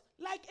 Because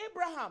like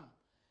Abraham,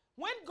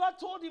 when God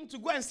told him to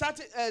go and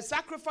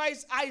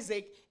sacrifice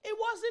Isaac, it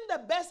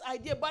wasn't the best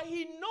idea, but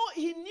he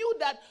knew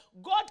that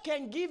God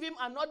can give him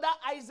another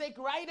Isaac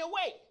right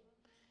away.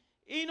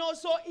 You know,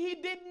 so he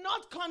did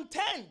not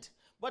contend.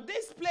 But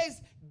this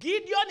place,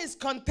 Gideon is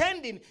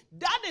contending.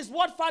 That is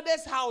what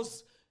Father's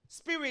house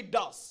spirit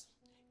does.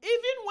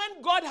 Even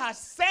when God has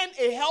sent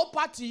a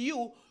helper to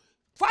you,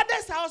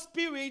 Father's house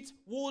spirit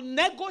will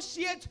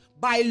negotiate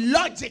by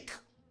logic.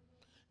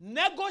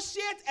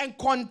 Negotiate and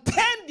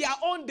contend their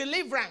own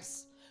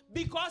deliverance.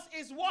 Because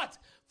it's what?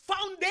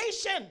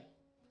 Foundation.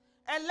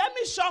 And let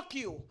me shock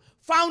you.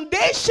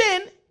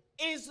 Foundation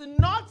is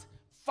not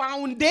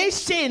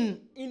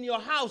foundation in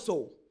your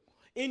household.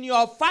 In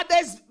your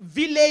father's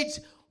village.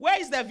 Where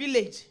is the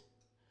village?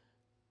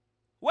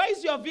 Where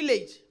is your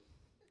village?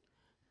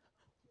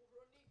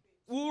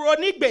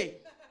 Uronigbe.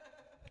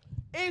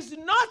 It's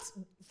not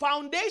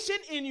foundation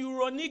in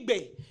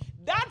Uronigbe.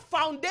 That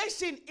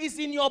foundation is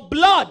in your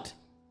blood.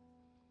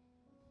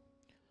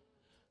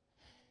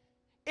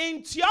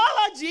 In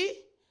theology,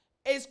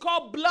 it's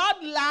called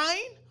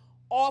bloodline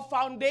or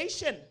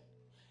foundation.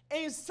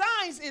 In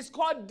science, it's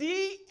called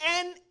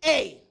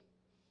DNA.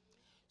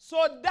 So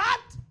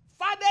that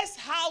Father's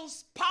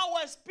house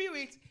power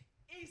spirit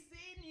is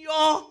in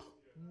your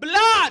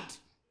blood.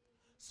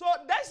 So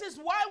this is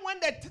why when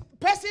the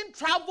person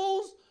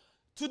travels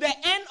to the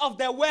end of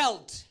the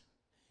world,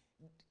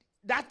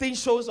 that thing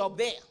shows up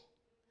there.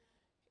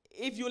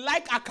 If you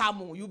like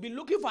akamu, you'll be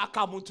looking for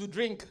akamu to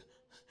drink.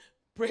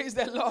 Praise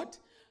the Lord.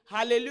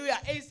 Hallelujah.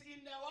 It's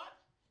in the what?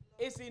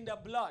 It's in the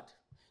blood.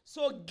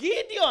 So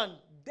Gideon,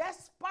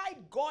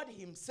 despite God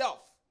himself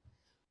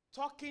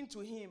talking to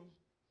him,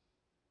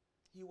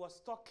 he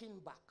was talking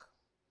back.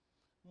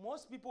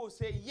 Most people will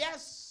say,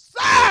 yes,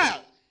 sir.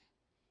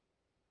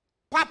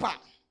 Papa.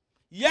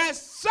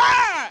 Yes,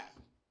 sir.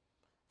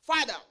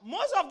 Father.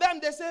 Most of them,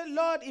 they say,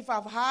 Lord, if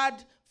I've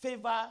had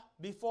favor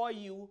before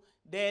you,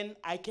 then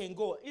I can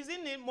go.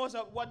 Isn't it most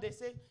of what they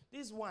say?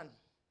 This one.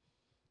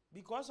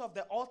 Because of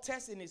the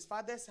altars in his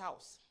father's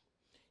house.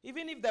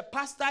 Even if the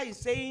pastor is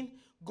saying,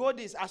 go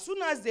this, as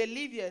soon as they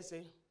leave here,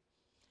 say,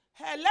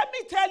 hey, let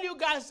me tell you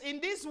guys, in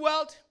this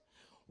world,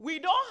 we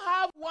don't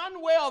have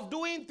one way of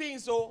doing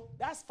things, so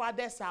that's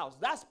Father's house.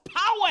 That's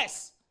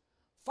powers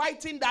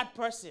fighting that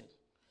person.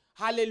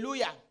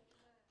 Hallelujah.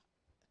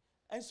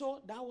 And so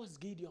that was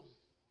Gideon.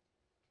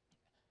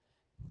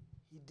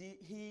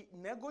 He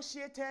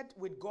negotiated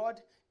with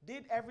God,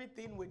 did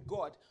everything with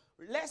God.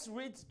 Let's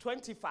read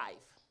 25.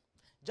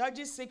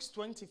 Judges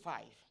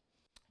 6:25.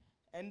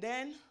 And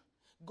then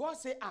God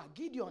said,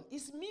 Gideon,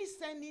 it's me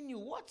sending you.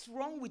 What's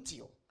wrong with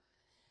you?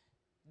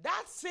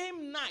 That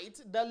same night,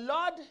 the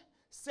Lord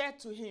said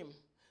to him,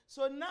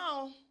 so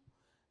now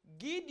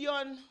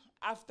Gideon,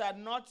 after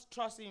not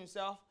trusting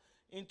himself,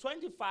 in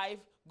 25,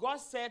 God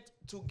said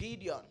to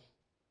Gideon,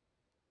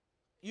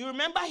 you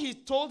remember he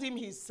told him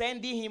he's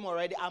sending him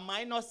already. Am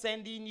I not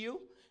sending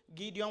you?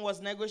 Gideon was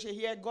negotiating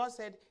here. God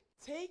said,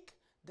 take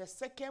the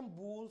second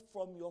bull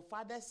from your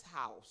father's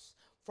house,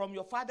 from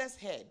your father's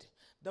head,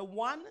 the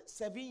one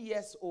 7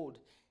 years old.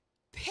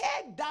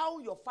 Tear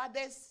down your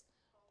father's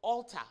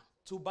altar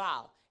to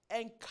Baal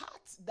and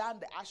cut down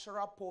the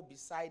Asherah pole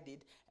beside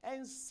it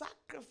and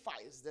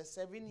sacrifice the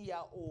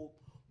 7-year-old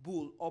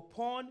bull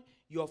upon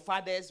your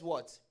father's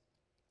what?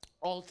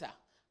 Altar.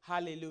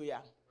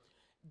 Hallelujah.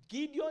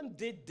 Gideon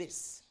did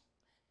this.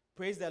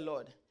 Praise the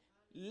Lord.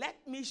 Let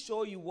me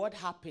show you what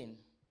happened.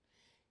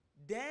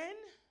 Then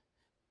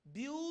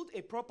build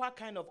a proper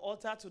kind of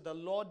altar to the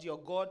Lord your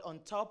God on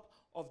top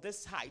of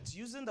this height,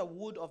 using the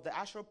wood of the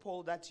Asherah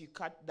pole that you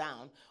cut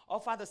down.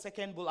 Offer the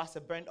second bull as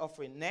a burnt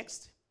offering.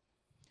 Next.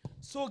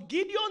 So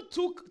Gideon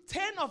took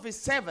 10 of his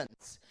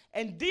servants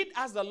and did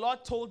as the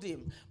Lord told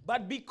him.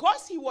 But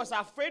because he was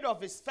afraid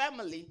of his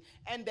family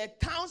and the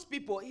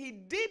townspeople, he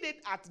did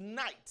it at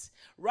night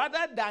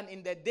rather than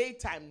in the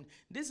daytime.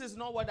 This is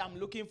not what I'm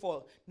looking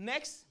for.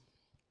 Next.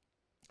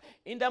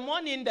 In the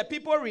morning, the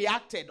people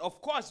reacted.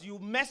 Of course, you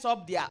mess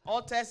up their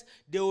altars,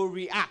 they will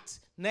react.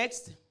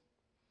 Next.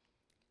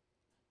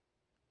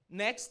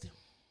 Next.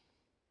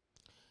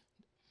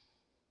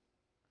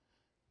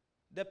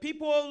 The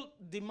people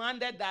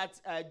demanded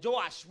that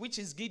Joash, which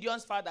is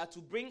Gideon's father, to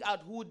bring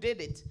out who did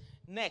it.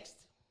 Next.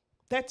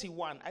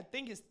 31. I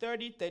think it's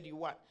 30,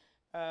 31.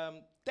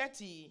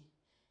 30.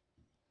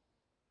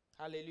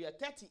 Hallelujah.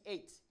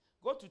 38.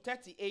 Go to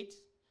 38,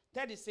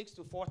 36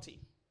 to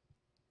 40.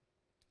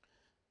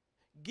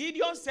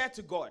 Gideon said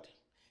to God,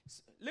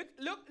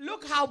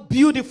 look how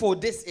beautiful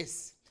this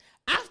is.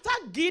 After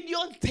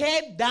Gideon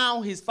teared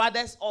down his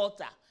father's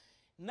altar,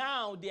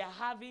 now they are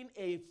having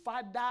a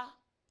father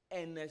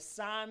and a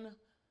son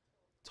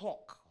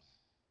talk.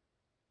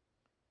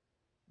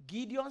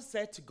 Gideon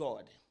said to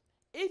God,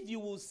 if you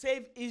will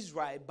save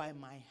Israel by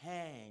my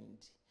hand,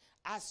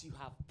 as you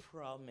have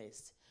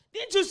promised.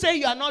 Didn't you say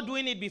you are not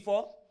doing it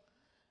before?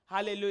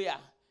 Hallelujah.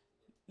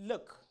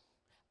 Look,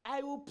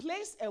 I will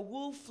place a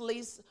wool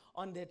fleece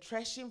on the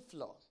threshing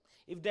floor.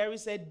 If there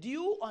is a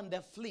dew on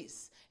the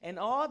fleece and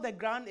all the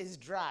ground is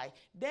dry,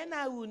 then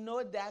I will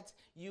know that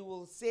you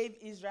will save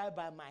Israel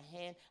by my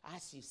hand,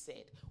 as you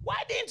said.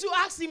 Why didn't you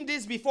ask him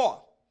this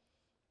before?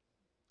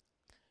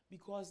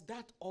 Because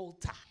that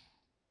altar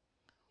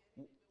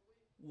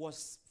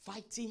was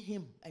fighting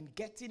him and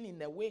getting in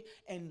the way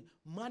and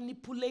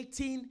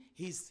manipulating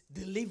his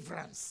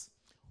deliverance.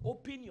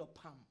 Open your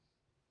palm.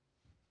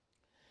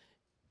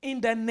 In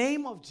the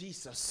name of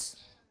Jesus,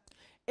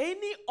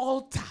 any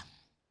altar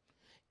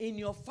in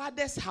your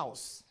father's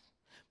house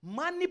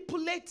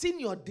manipulating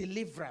your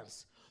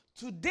deliverance,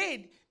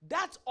 today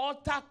that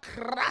altar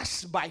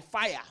crashed by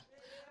fire.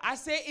 I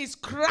say it's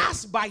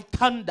crushed by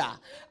thunder.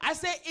 I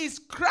say it's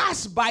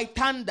crushed by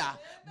thunder.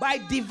 By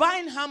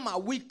divine hammer,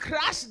 we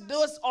crush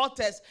those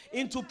altars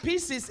into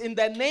pieces in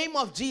the name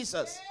of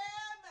Jesus.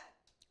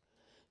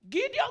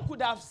 Gideon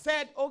could have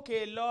said,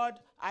 okay, Lord,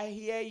 I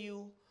hear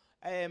you.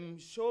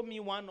 Show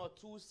me one or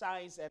two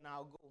signs and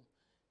I'll go.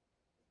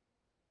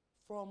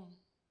 From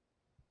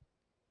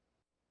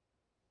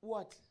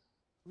what?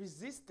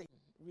 Resisting.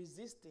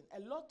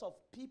 A lot of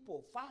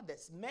people,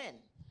 fathers, men,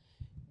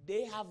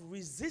 they have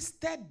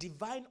resisted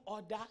divine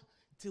order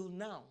till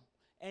now,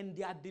 and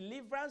their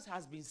deliverance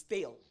has been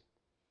stale.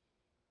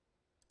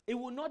 It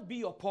will not be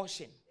your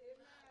portion.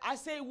 Amen. I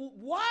say,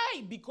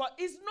 why? Because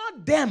it's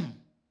not them.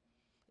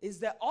 It's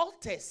the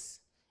altars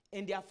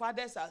in their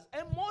father's house.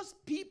 And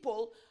most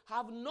people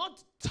have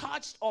not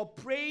touched or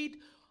prayed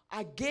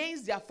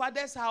against their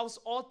father's house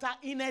altar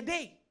in a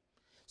day.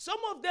 Some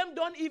of them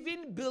don't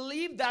even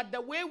believe that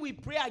the way we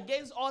pray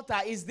against altar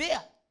is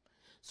there.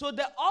 So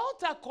the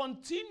altar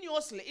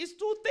continuously is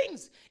two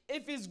things.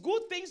 If it's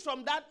good things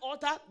from that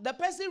altar, the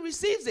person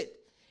receives it.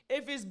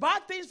 If it's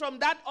bad things from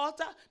that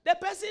altar, the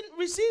person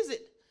receives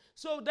it.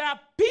 So there are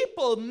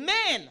people,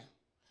 men,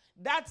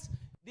 that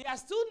they are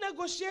still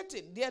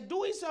negotiating. They are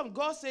doing some.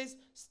 God says,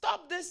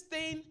 stop this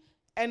thing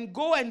and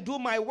go and do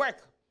my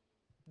work.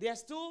 They are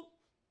still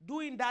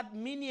doing that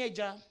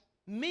miniature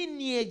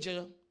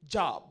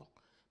job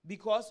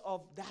because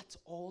of that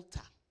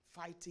altar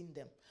fighting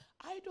them.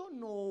 I don't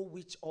know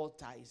which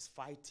altar is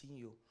fighting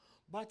you.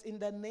 But in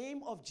the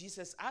name of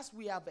Jesus, as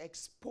we have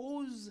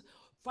exposed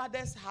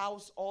Father's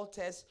house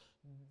altars,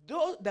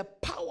 the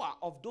power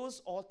of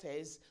those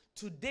altars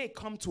today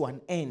come to an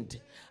end.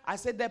 I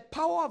said the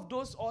power of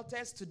those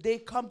altars today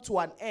come to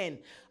an end.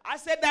 I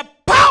said the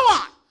power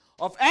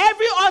of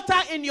every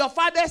altar in your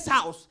father's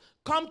house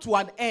come to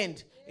an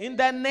end. In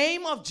the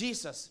name of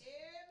Jesus.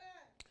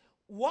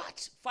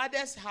 Watch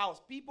father's house.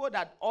 People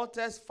that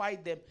altars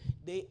fight them,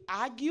 they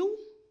argue.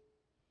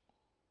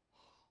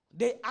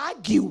 They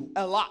argue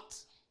a lot.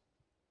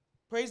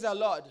 Praise the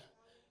Lord.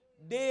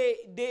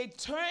 They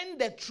turn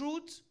the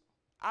truth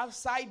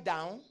upside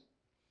down.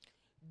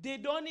 They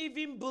don't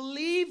even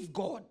believe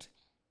God.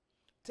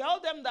 Tell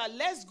them that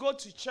let's go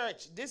to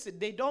church.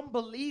 They don't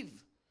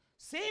believe.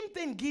 Same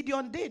thing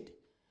Gideon did.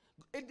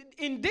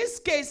 In this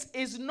case,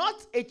 it's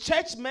not a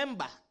church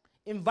member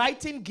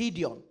inviting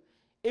Gideon.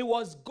 It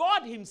was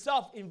God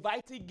himself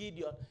inviting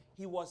Gideon.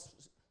 He was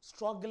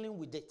struggling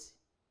with it.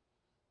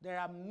 There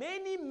are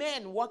many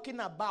men walking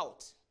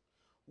about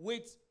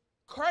with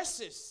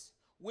curses,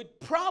 with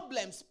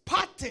problems,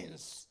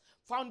 patterns,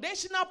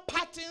 foundational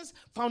curses,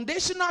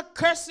 foundational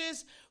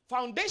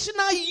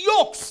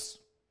yokes,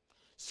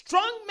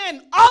 strong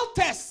men,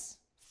 altars,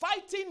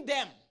 fighting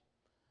them.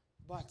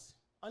 But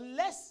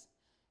unless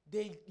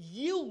they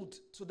yield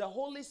to the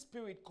Holy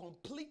Spirit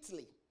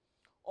completely,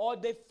 or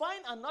they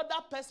find another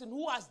person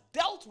who has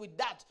dealt with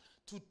that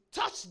to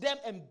touch them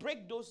and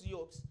break those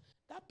yokes,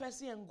 that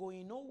person ain't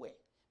going nowhere.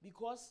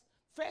 Because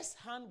first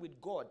hand with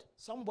God,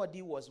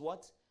 somebody was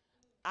what?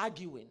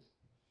 Arguing.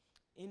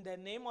 In the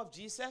name of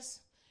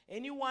Jesus,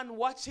 anyone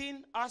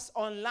watching us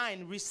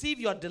online, receive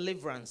your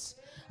deliverance.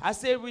 I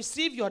say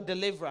receive your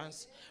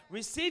deliverance.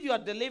 Receive your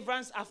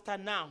deliverance after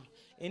now.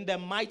 In the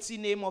mighty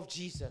name of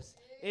Jesus.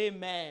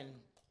 Amen.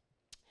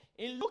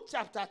 In Luke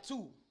chapter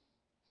 2,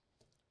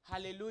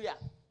 hallelujah,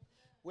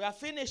 we are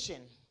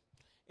finishing.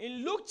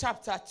 In Luke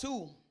chapter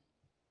 2,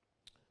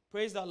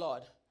 praise the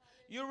Lord.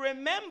 You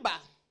remember,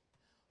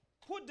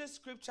 put this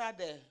scripture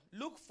there,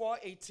 Luke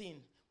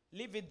 4:18.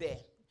 Leave it there.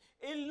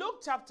 In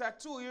Luke chapter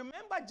 2, you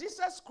remember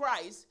Jesus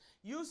Christ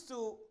used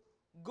to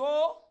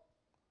go,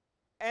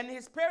 and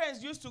his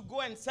parents used to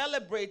go and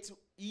celebrate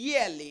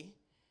yearly.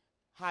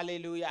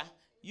 Hallelujah.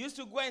 Used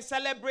to go and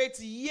celebrate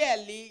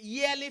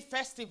yearly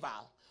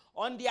festival.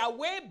 On their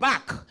way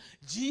back,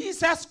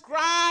 Jesus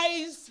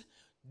Christ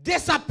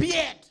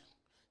disappeared.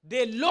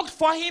 They looked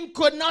for him,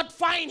 could not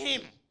find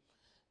him.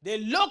 They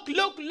look,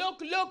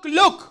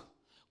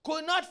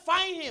 could not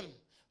find him.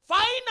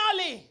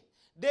 Finally,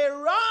 they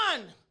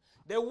ran.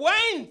 They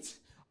went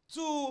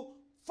to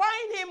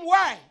find him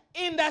where?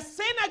 In the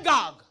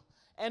synagogue.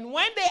 And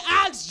when they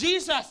asked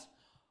Jesus,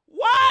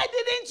 why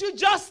didn't you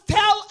just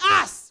tell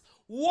us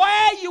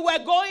where you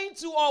were going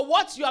to or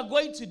what you are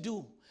going to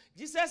do?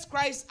 Jesus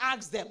Christ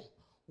asked them,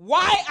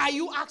 why are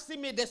you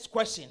asking me this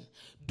question?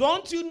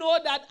 Don't you know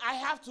that I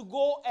have to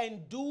go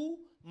and do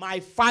my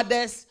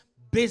Father's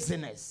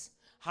business?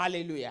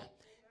 Hallelujah.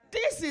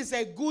 This is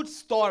a good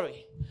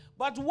story.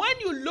 But when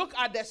you look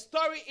at the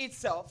story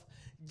itself,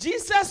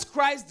 Jesus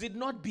Christ did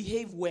not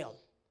behave well.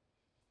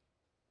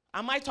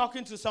 Am I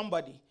talking to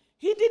somebody?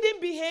 He didn't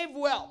behave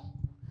well.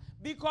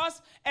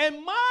 Because a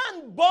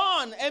man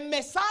born, a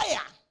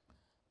Messiah,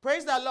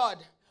 praise the Lord,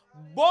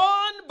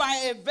 born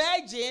by a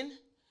virgin,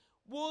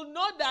 will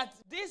know that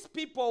these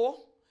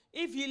people,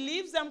 if he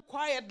leaves them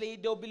quietly,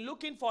 they'll be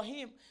looking for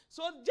him.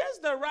 So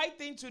just the right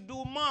thing to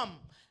do, Mom,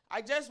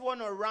 I just want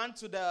to run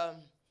to the,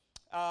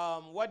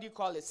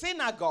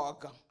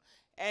 synagogue.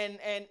 And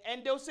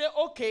they'll say,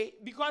 okay,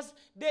 because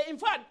they, in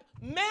fact,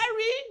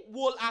 Mary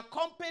will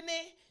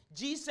accompany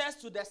Jesus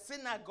to the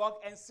synagogue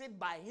and sit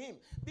by him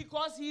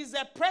because he's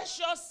a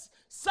precious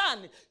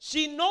son.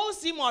 She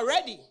knows him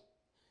already.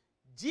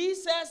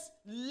 Jesus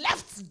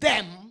left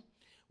them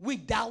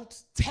without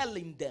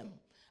telling them.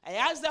 I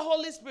asked the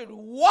Holy Spirit,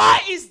 why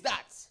is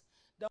that?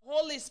 The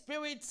Holy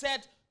Spirit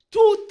said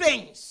two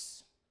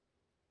things.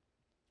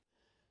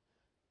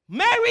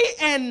 Mary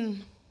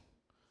and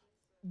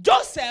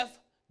Joseph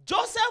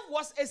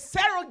was a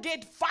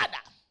surrogate father.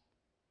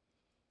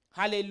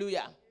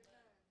 Hallelujah.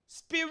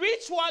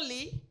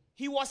 Spiritually,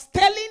 he was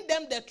telling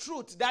them the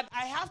truth that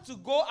I have to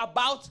go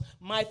about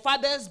my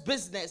Father's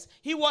business.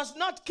 He was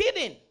not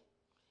kidding.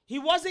 He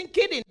wasn't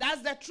kidding.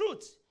 That's the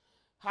truth.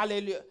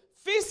 Hallelujah.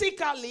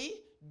 Physically,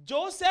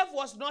 Joseph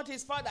was not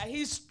his father.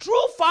 His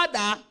true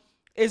father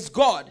is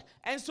God.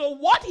 And so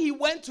what he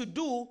went to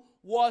do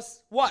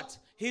was what?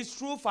 His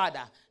true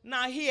father.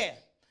 Now here,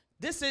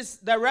 this is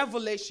the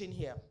revelation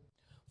here.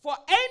 For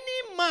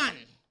any man,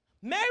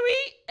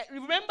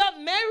 remember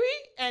Mary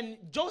and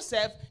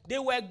Joseph, they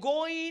were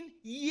going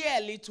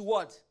yearly to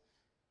what?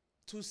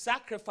 To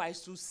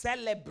sacrifice, to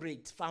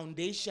celebrate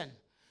foundation,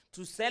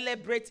 to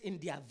celebrate in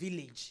their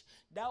village.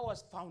 That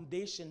was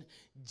foundation.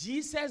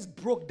 Jesus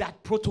broke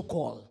that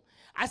protocol.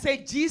 I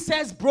said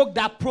Jesus broke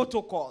that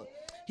protocol.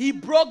 He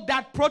broke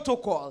that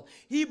protocol.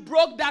 He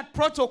broke that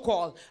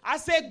protocol. I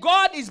say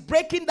God is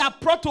breaking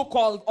that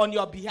protocol on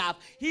your behalf.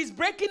 He's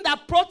breaking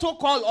that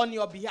protocol on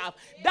your behalf.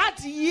 That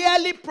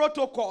yearly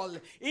protocol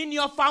in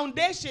your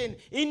foundation,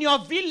 in your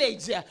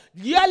village,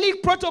 yearly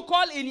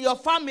protocol in your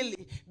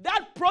family,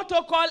 that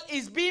protocol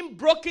is being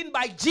broken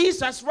by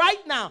Jesus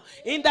right now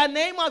in the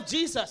name of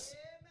Jesus.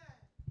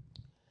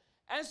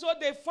 And so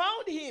they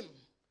found him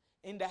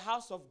in the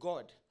house of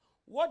God.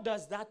 What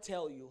does that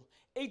tell you?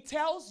 It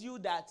tells you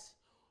that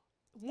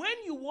when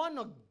you want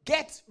to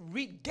get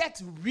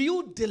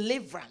real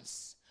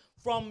deliverance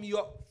from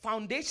your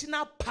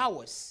foundational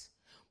powers,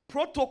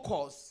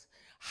 protocols,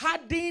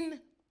 hardened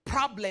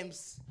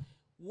problems,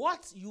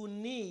 what you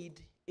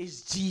need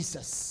is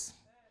Jesus.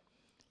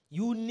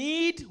 You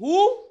need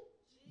who?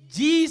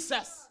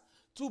 Jesus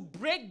to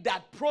break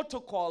that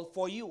protocol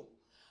for you.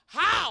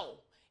 How?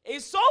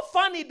 It's so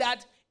funny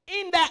that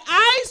in the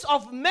eyes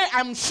of Mary,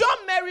 I'm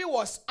sure Mary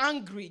was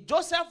angry.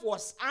 Joseph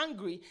was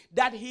angry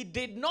that he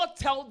did not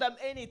tell them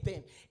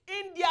anything.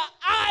 In their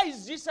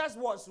eyes, Jesus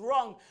was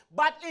wrong.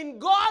 But in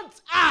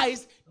God's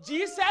eyes,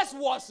 Jesus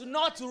was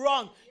not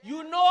wrong.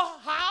 You know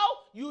how?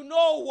 You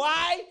know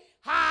why?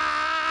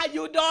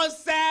 You don't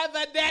serve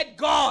a dead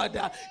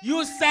God.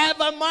 You serve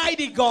a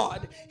mighty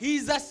God.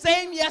 He's the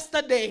same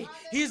yesterday.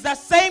 He's the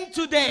same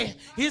today.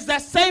 He's the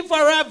same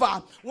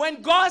forever.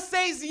 When God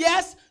says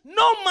yes,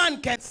 no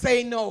man can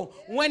say no.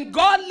 When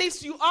God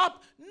lifts you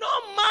up, no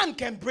man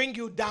can bring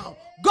you down.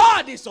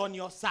 God is on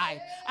your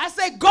side. I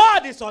say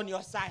God is on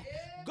your side.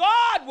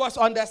 God was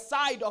on the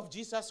side of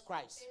Jesus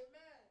Christ.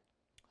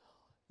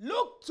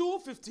 Luke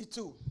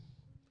 2:52.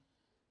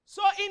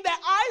 So in the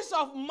eyes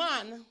of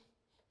man,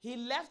 he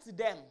left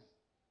them,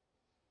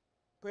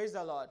 praise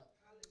the Lord,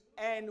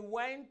 and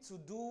went to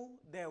do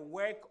the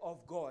work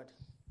of God.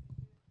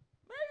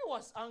 Mary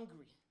was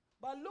angry.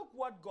 But look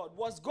what God,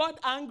 was God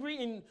angry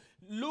in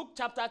Luke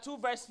chapter 2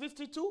 verse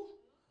 52?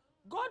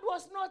 God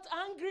was not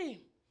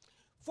angry.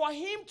 For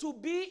him to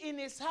be in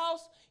his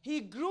house,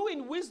 he grew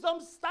in wisdom,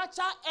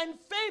 stature, and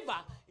favor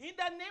in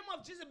the name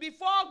of Jesus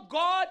before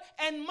God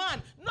and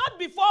man. Not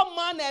before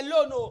man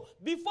alone, no,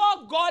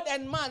 before God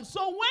and man.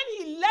 So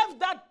when he left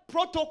that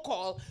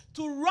protocol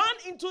to run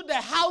into the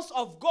house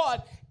of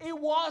God, it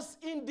was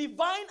in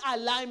divine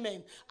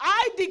alignment.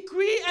 I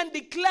decree and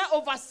declare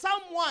over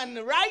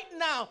someone right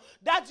now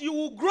that you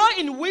will grow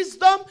in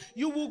wisdom,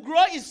 you will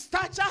grow in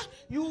stature,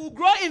 you will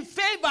grow in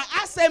favor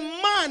as a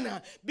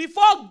man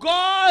before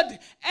God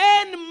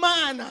and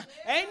man.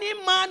 Any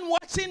man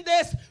watching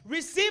this,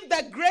 receive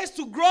the grace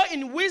to grow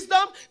in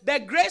wisdom, the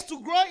grace to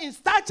grow in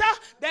stature,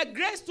 the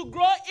grace to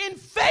grow in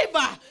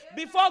favor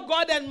before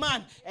God and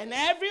man. And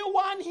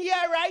everyone here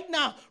right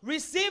now,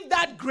 receive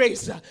that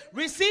grace.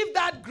 Receive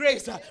that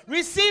grace.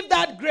 Receive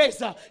that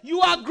grace. You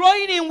are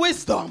growing in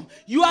wisdom.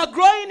 You are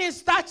growing in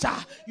stature.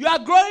 You are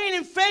growing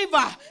in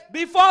favor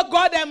before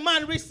God and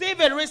man.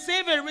 Receive it.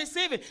 Receive it.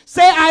 Receive it.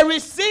 Say, I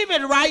receive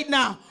it right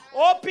now.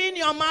 Open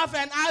your mouth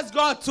and ask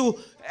God to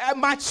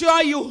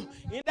mature you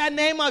in the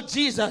name of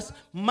Jesus.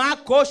 My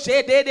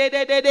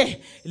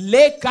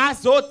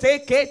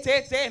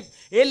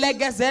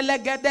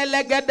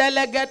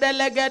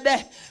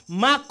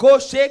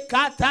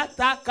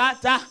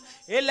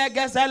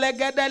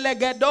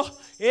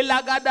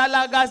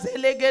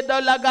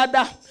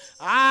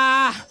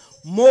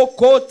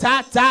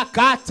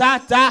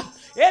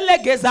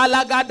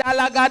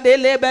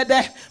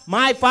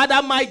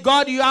Father, my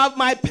God, you have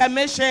my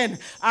permission.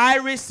 I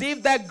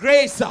receive the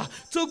grace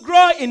to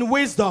grow in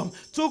wisdom,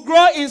 to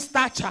grow in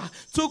stature,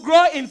 to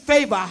grow in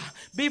favor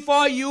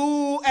before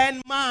you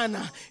and man.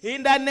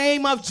 In the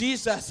name of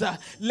Jesus,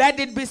 let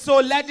it be so,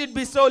 let it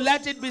be so,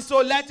 let it be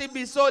so, let it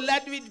be so,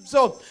 let it be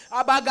so.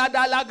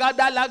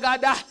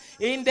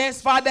 In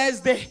this Father's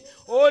Day,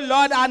 oh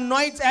Lord,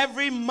 anoint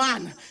every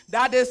man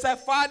that is a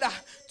father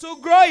to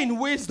grow in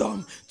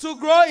wisdom, to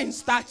grow in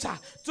stature,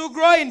 to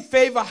grow in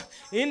favor.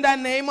 In the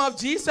name of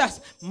Jesus.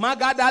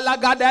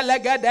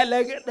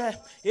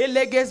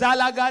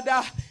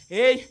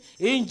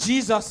 In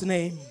Jesus'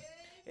 name.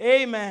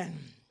 Amen.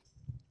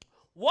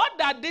 What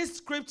does this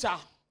scripture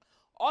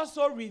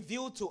also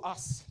reveal to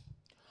us?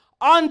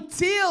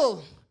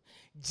 Until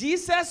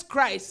Jesus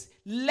Christ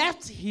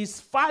left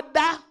his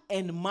father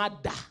and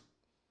mother.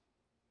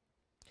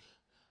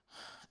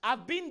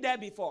 I've been there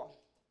before.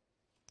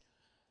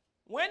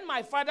 When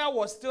my father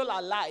was still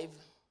alive,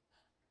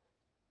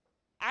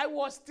 I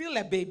was still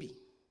a baby.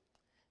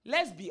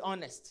 Let's be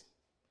honest.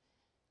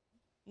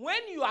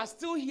 When you are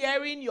still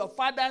hearing your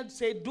father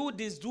say, do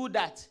this, do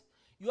that,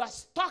 you are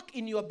stuck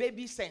in your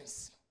baby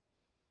sense.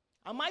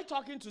 Am I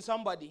talking to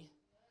somebody?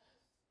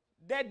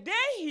 The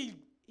day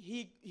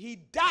he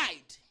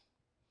died,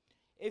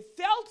 it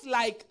felt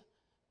like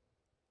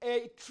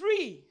a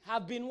tree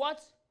had been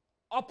what?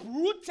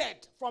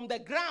 Uprooted from the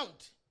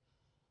ground.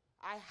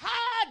 I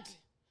had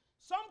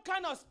some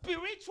kind of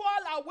spiritual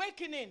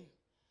awakening.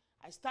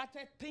 I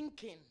started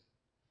thinking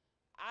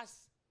as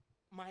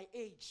my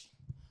age.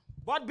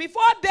 But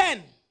before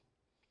then,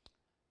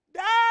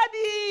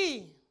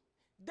 Daddy,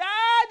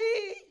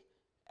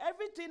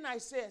 everything I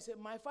say,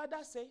 my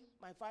father say,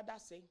 my father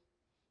say,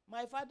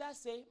 my father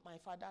say, my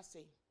father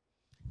say.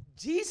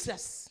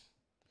 Jesus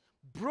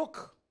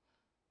broke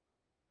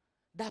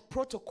that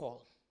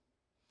protocol.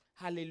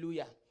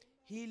 Hallelujah.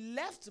 He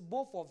left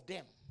both of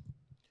them.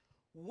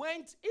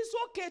 It's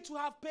okay to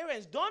have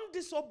parents. Don't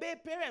disobey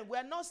parents.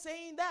 We're not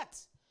saying that.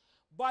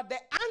 But the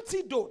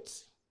antidote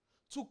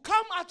to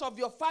come out of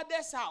your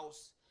father's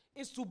house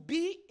is to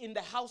be in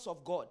the house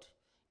of God.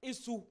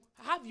 Is to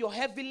have your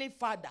heavenly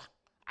father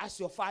as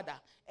your father.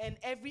 And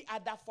every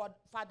other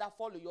father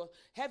follow. Your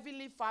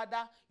heavenly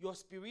father, your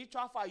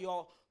spiritual father,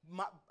 your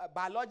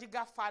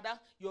biological father,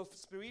 your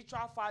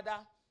spiritual father.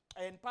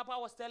 And Papa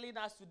was telling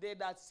us today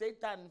that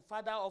Satan,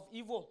 father of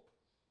evil.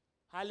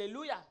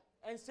 Hallelujah.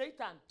 And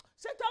Satan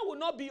will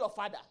not be your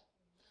father.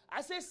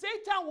 I say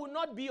Satan will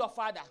not be your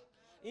father.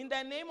 In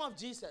the name of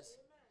Jesus.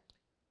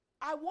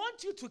 I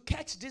want you to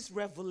catch this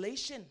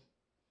revelation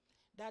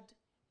that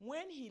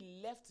when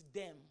he left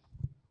them,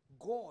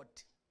 God,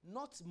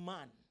 not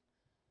man,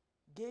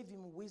 gave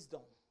him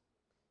wisdom,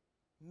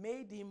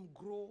 made him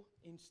grow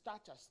in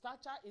stature.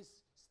 Stature is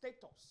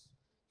status.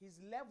 His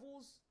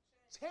levels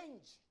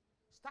change.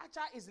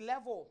 Stature is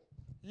level.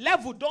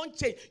 Level don't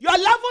change. Your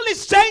level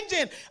is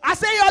changing. I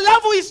say your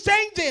level is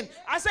changing.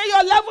 I say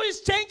your level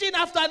is changing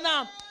after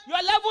now.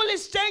 Your level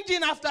is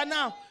changing after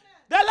now.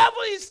 The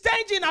level is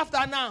changing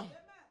after now.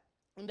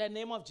 In the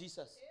name of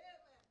Jesus.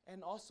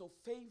 And also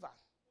favor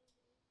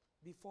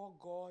before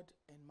God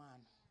and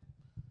man.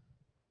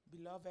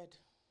 Beloved,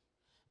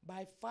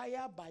 by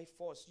fire, by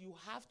force, you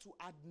have to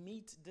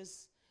admit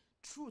this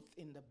truth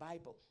in the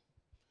Bible.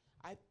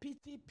 I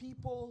pity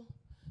people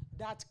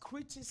that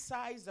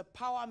criticize the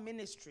power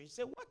ministry.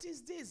 Say, what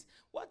is this?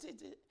 What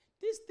is it?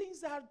 These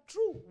things are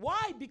true.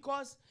 Why?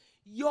 Because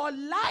your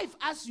life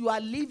as you are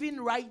living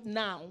right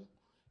now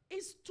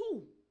is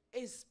two.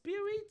 A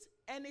spirit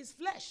and his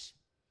flesh.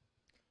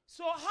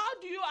 So how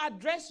do you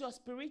address your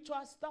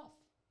spiritual stuff?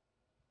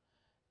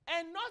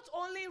 And not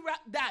only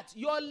that,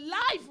 your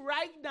life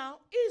right now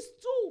is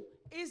two.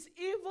 Is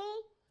evil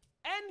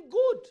and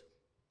good.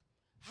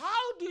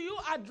 How do you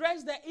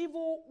address the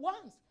evil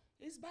ones?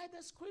 It's by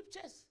the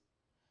scriptures.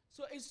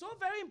 So it's so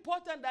very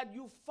important that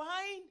you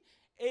find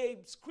a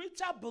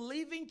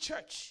scripture-believing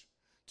church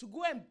to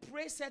go and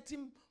pray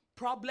certain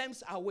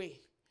problems away.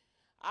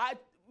 I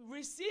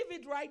receive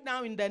it right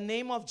now in the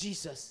name of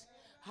Jesus.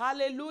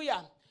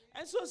 Hallelujah.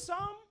 And so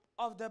some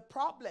of the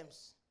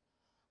problems,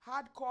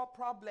 hardcore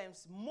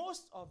problems,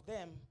 most of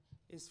them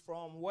is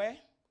from where?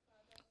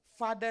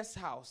 Father's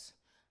house.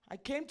 I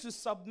came to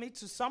submit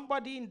to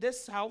somebody in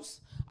this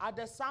house, at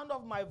the sound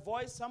of my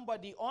voice,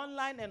 somebody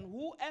online, and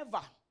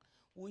whoever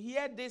will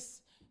hear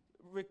this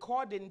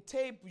recording,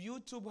 tape,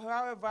 YouTube,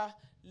 however,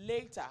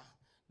 later,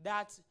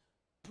 that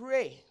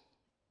pray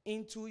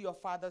into your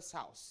father's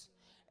house.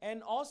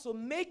 And also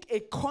make a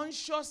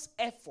conscious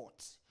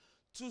effort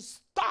to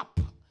stop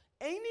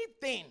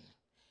anything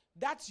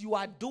that you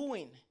are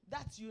doing,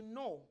 that you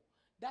know,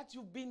 that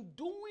you've been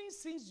doing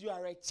since you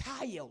are a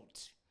child,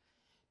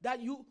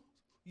 that you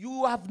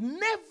have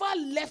never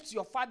left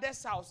your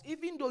father's house,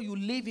 even though you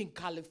live in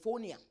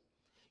California.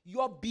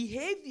 Your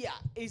behavior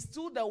is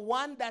still the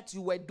one that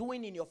you were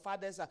doing in your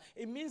father's house.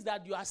 It means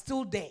that you are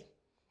still there.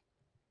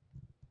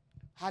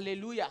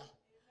 Hallelujah. Amen.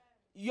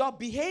 Your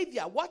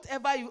behavior,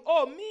 whatever you,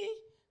 me,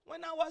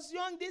 when I was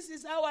young, this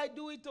is how I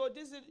do it, or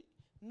this is,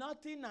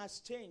 nothing has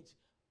changed.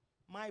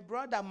 My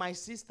brother, my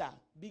sister,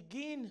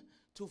 begin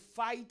to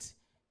fight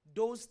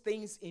those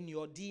things in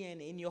your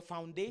DNA, in your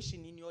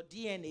foundation, in your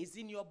DNA, it's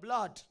in your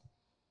blood.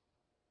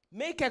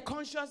 Make a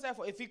conscious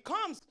effort. If it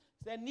comes,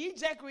 it's a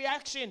knee-jerk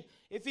reaction.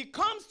 If it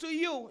comes to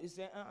you, you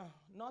say,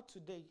 not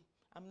today.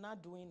 I'm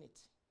not doing it.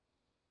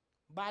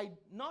 By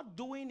not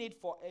doing it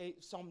for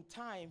some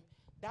time,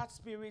 that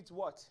spirit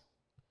what?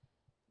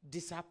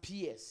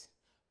 Disappears.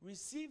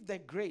 Receive the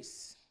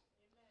grace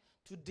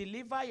to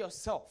deliver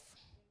yourself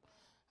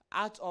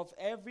out of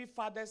every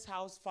father's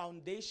house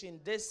foundation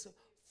this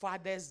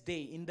Father's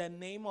Day in the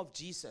name of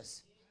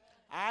Jesus.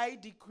 I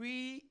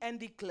decree and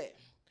declare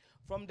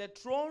from the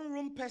throne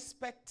room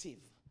perspective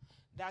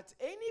that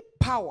any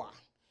power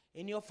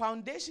in your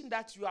foundation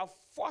that you have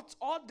fought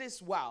all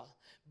this while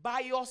by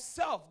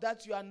yourself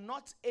that you are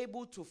not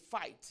able to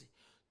fight,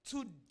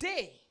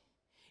 today,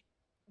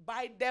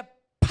 by the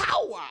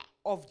power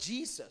of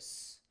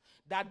Jesus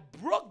that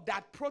broke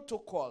that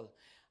protocol,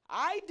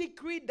 I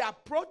decree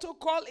that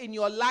protocol in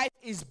your life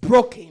is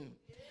broken.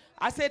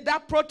 I said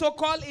that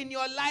protocol in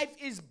your life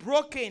is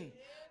broken.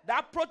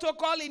 That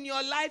protocol in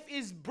your life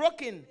is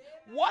broken.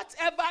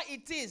 Whatever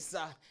it is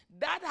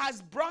that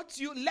has brought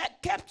you,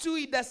 kept you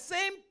in the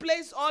same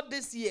place all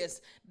these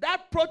years,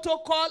 that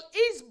protocol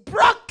is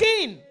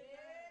broken.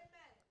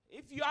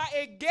 If you are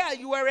a girl,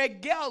 you are a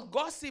girl,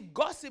 gossip,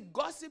 gossip,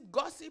 gossip,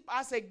 gossip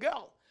as a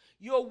girl.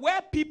 You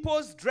wear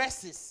people's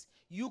dresses.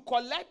 You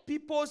collect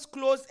people's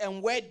clothes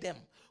and wear them.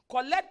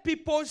 Collect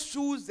people's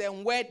shoes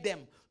and wear them.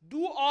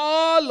 Do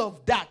all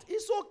of that.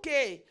 It's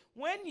okay.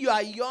 When you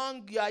are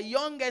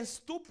young and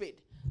stupid.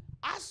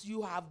 As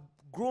you have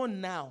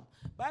grown now.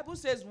 Bible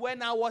says,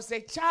 when I was a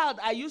child,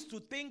 I used to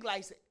think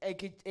like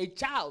a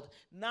child.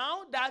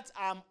 Now that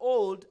I'm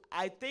old,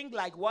 I think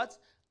like what?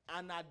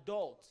 An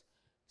adult.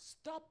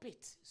 Stop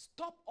it.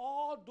 Stop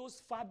all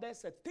those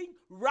fathers.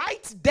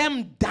 Write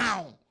them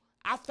down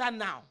after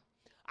now.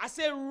 I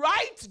say,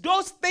 write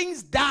those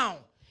things down.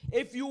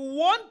 If you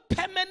want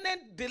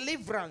permanent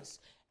deliverance,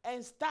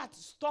 and start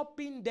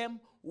stopping them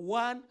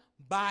one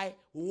by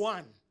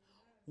one.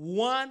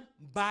 One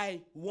by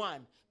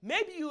one.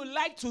 Maybe you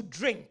like to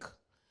drink.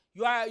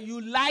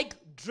 You like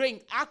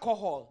drink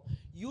alcohol.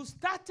 You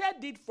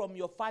started it from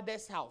your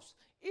father's house.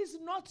 It's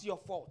not your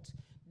fault.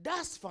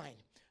 That's fine.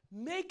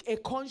 Make a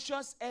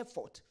conscious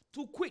effort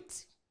to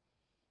quit.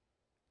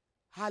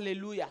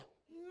 Hallelujah.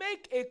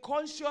 Make a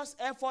conscious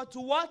effort to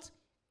what?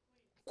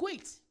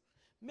 Quit.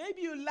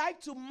 Maybe you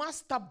like to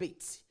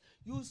masturbate.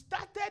 You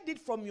started it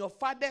from your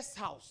father's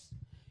house.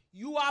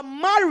 You are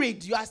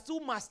married. You are still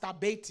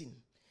masturbating.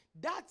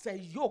 That's a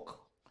yoke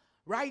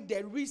right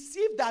there.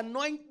 Receive the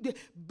anointing.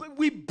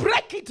 We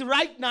break it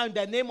right now in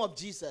the name of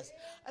Jesus.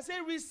 I say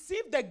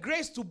receive the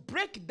grace to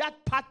break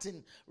that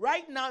pattern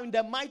right now in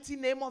the mighty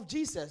name of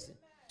Jesus.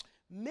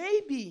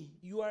 Maybe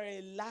you are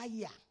a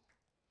liar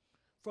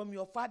from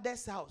your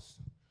father's house.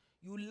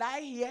 You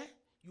lie here,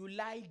 you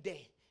lie there.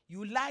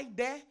 You lie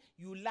there,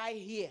 you lie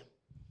here.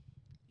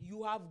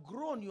 You have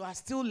grown, you are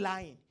still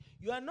lying.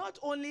 You are not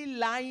only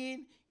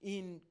lying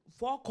in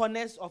four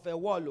corners of a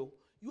wall,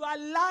 you are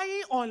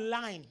lying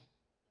online.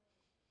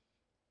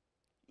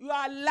 You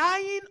are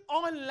lying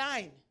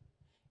online.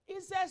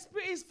 It's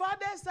his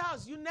father's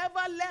house. You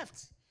never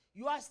left.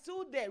 You are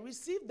still there.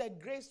 Receive the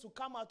grace to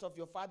come out of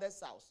your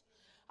father's house.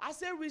 I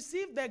say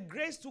receive the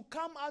grace to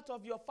come out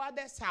of your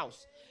father's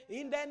house.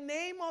 In the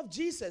name of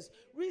Jesus.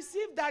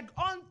 Receive that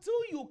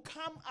until you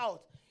come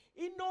out.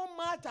 It no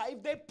matter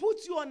if they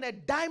put you on a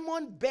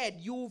diamond bed,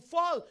 you will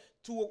fall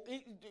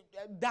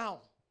down.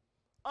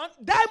 On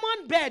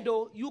diamond bed,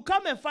 though, you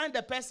come and find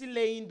the person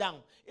laying down.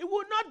 It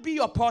will not be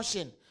your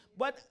portion.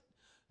 But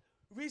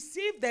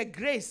receive the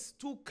grace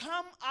to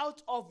come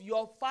out of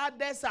your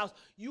father's house.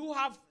 You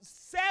have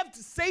served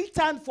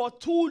Satan for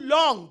too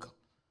long.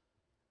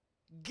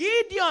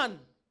 Gideon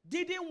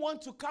didn't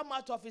want to come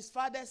out of his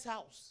father's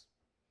house.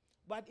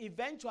 But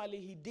eventually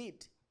he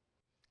did.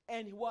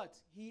 And what?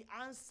 He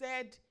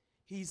answered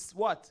his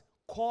what?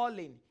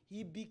 Calling.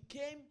 He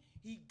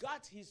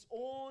got his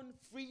own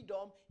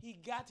freedom. He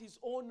got his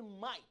own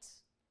might.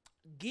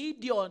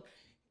 Gideon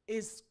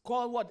is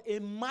called what? A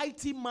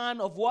mighty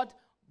man of what?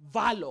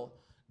 Valor.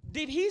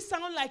 Did he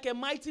sound like a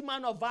mighty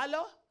man of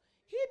valor?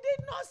 He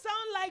did not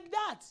sound like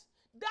that.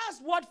 That's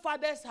what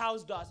Father's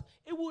house does.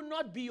 It will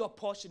not be your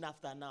portion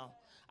after now.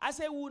 I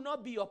say it will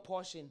not be your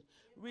portion.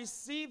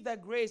 Receive the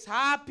grace.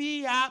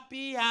 Happy,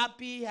 happy,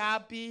 happy,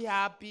 happy,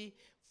 happy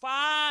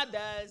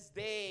Father's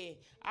Day.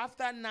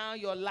 After now,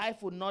 your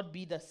life will not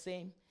be the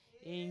same.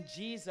 In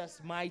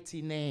Jesus'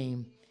 mighty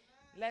name.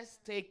 Let's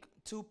take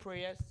 2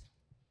 prayers.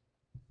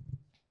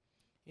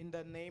 In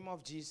the name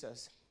of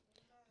Jesus.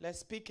 Let's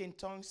speak in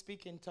tongues.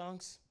 Speak in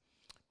tongues.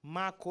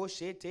 Magodo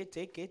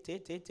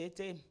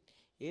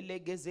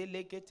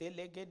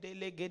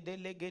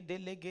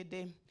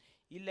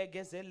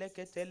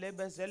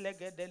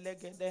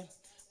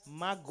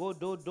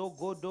do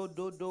godo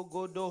do do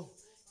godo.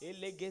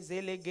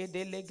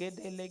 Elegede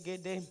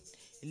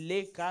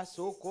leka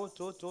soko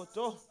to to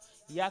to.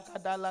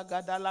 Yakadala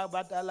gadala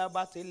batala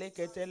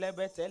bateleketele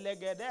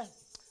betelegede.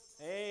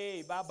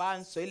 Hey, Baba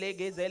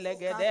Nselegede.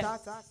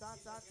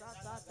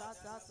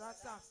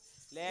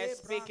 Let's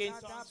speak in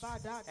tongues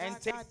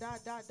and take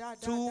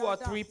 2 or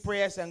 3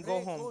 prayers and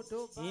go home.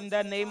 In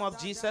the name of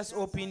Jesus,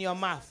 open your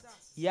mouth.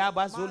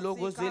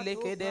 Yabazulogo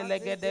zelekede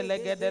legede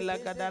legede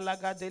lagada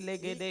lagade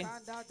legede.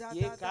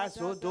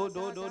 Yekaso do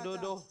do do do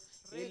do.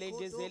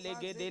 Elegeze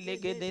legede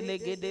legede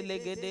legede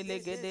legede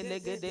legede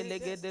legede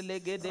legede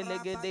legede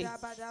legede.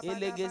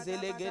 Elegeze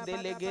legede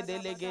legede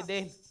legede.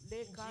 In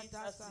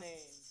Jesus' name.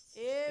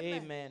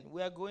 Amen.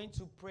 We are going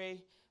to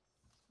pray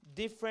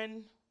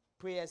different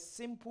prayers,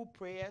 simple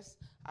prayers,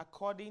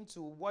 according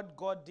to what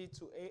God did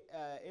to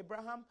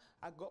Abraham,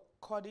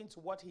 according to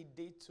what he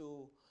did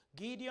to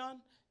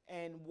Gideon,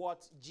 and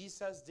what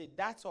Jesus did.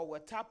 That's all. We're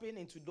tapping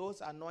into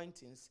those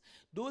anointings.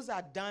 Those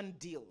are done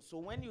deal. So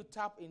when you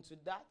tap into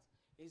that,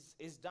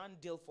 it's done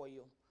deal for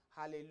you.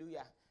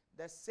 Hallelujah.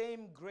 The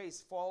same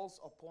grace falls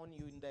upon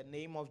you in the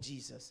name of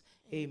Jesus.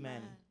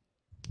 Amen.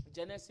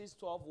 Genesis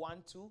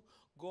 12:1-2.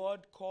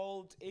 God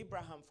called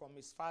Abraham from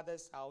his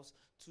father's house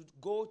to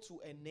go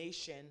to a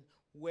nation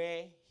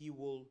where he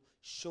will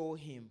show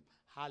him.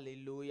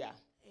 Hallelujah.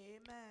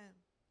 Amen.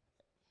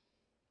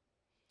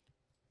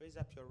 Raise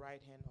up your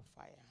right hand of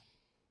fire.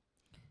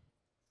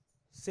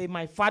 Say,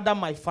 my Father,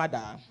 my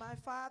Father. My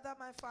Father,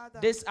 my Father.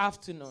 This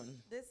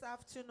afternoon. This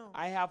afternoon.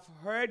 I have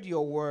heard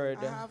your word.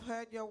 I have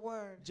heard your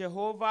word.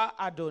 Jehovah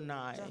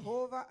Adonai.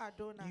 Jehovah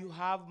Adonai. You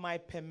have my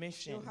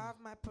permission. You have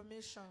my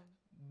permission.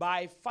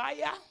 By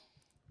fire.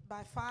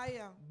 By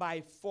fire.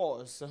 By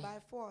force. By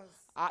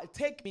force.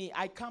 Take me.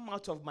 I come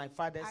out of my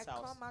father's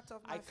house.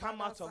 I come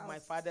out of my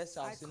father's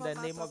house. In the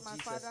name of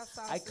Jesus.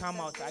 I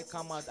come out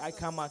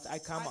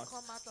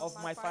of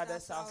my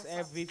father's house.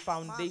 Every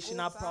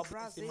foundational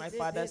problem in my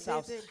father's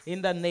house.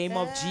 In the name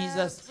of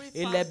Jesus.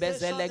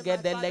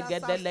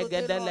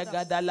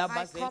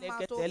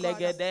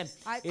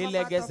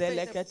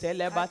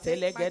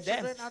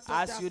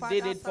 As you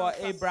did it for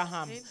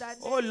Abraham.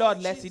 Oh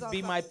Lord, let it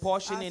be my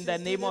portion in the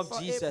name of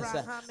Jesus.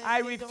 I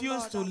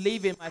refuse to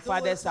live in my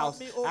father's house.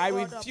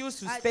 I refuse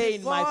to stay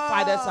in my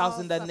father's house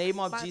in the name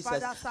of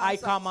Jesus. I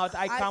come out.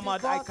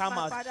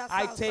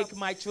 I take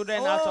my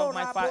children out of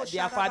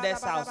their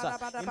father's house.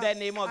 In the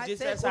name of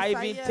Jesus, I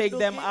even take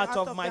them out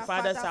of my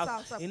father's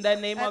house. In the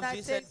name of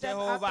Jesus,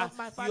 Jehovah,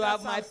 you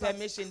have my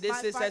permission.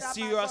 This is a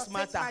serious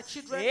matter.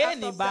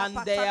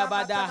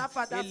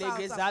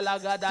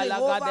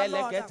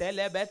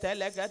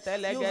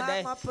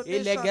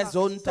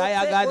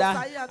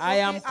 I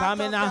am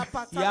coming out.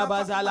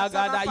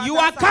 You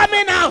are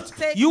coming out.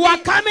 You are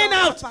coming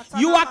out.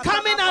 You are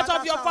coming out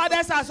of your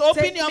father's house.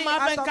 Open your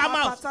mouth and come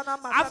out.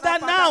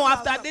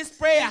 After this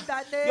prayer,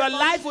 your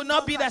life will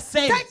not be the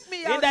same.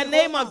 In the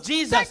name of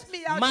Jesus.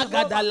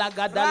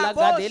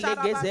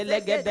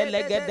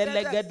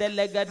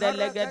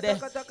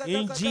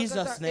 In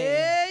Jesus'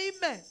 name.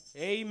 Amen.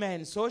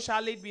 Amen. So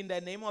shall it be in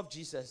the name of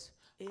Jesus.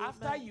 Amen.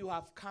 After you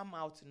have come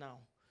out now,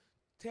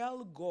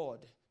 tell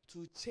God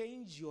to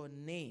change your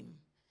name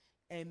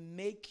and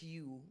make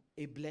you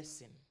a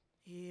blessing.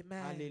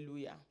 Amen.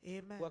 Hallelujah.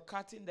 Amen. We're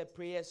cutting the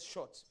prayers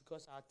short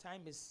because our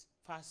time is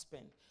fast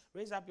spent.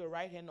 Raise up your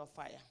right hand of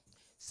fire.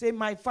 Say,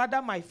 my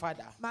Father, my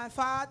Father. My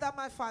Father,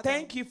 my Father.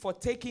 Thank you for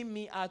taking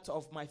me out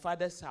of my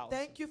father's house.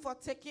 Thank you for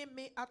taking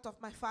me out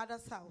of my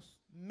father's house.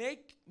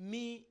 Make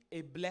me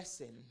a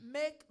blessing.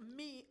 Make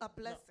me a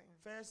blessing.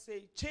 No, first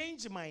say,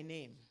 change my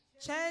name.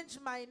 Change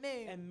my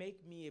name. And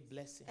make me a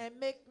blessing. And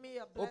make me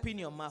a blessing. Open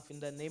your mouth in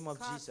the name of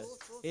Jesus.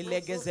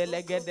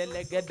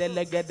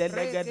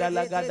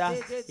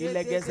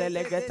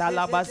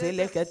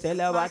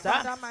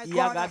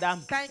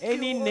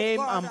 Any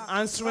name I'm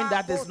answering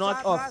that is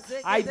not of.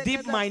 I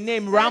dip my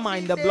name Rama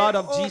in the blood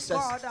of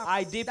Jesus.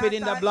 I dip it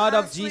in the blood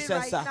of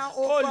Jesus.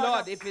 Oh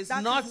Lord, if it's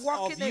not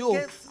of you,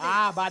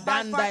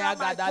 badanda ya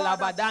gadala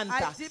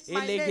badanta.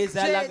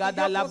 Ilegezela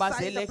gadala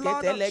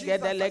baselekete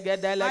legede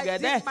legede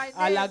legede.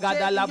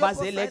 Alagadala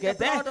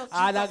baselekete.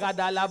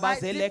 Alagadala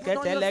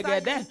baselekete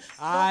legede.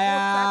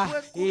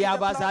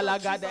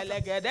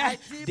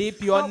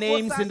 Dip your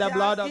names in the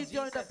blood of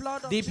Jesus.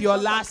 Dip your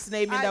last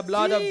name in the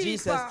blood of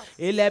Jesus.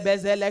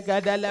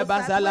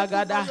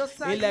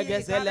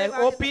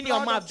 Open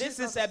your mouth. This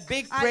is a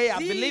big prayer.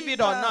 Believe it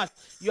or not.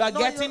 You are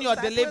getting your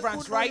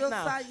deliverance right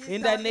now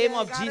in the name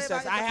of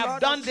Jesus. I have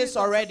done this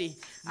already.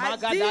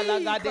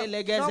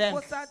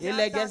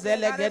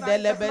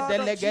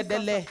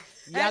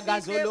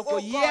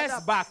 Years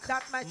back,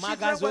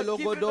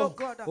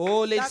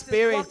 Holy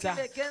Spirit,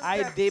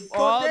 I dip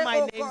all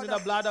my names in the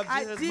blood of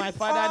Jesus, my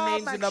father's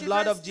names in the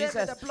blood of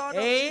Jesus.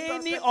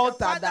 Any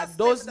altar that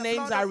those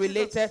names are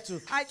related to,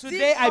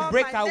 today I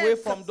break away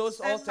from those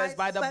altars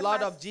by the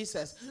blood of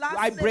Jesus.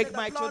 I break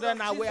my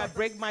children away, I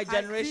break my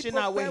generation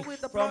away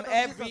from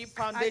every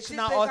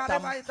foundational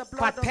altar,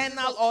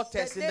 paternal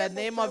altars in the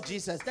name of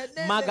Jesus.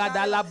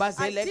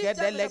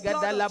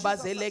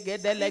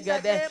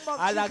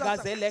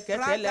 I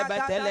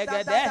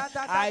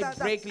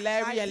break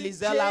Larry and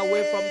Lizella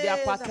away from their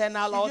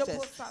paternal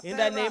altars in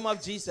the name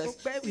of Jesus.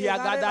 In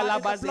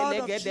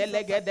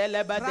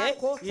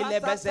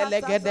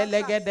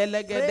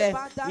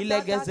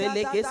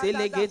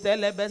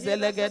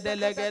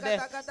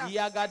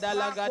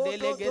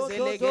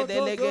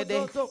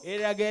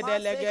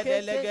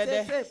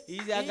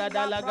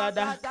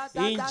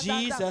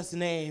Jesus'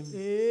 name.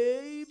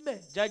 Amen.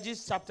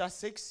 Judges chapter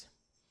 6.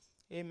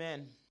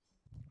 Amen.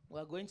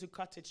 We're going to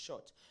cut it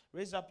short.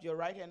 Raise up your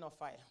right hand of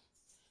fire.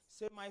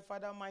 Say, my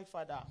Father, my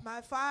Father.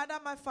 My Father,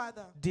 my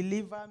Father.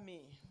 Deliver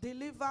me.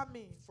 Deliver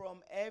me.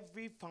 From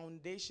every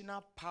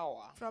foundational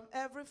power. From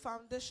every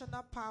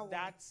foundational power.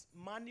 That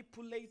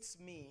manipulates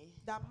me.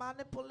 That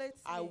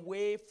manipulates me.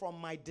 Away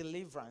from my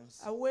deliverance.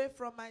 Away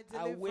from my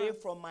deliverance. Away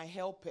from my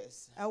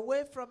helpers.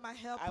 Away from my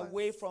helpers.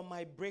 Away from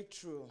my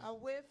breakthrough.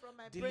 Away from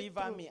my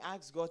deliver breakthrough. Me.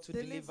 Ask God to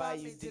deliver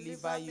you.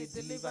 Deliver you.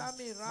 Deliver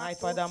me. My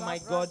Father, my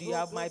God, you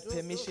have my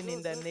permission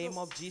in the name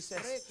of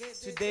Jesus.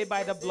 Today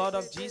by the blood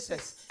of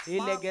Jesus.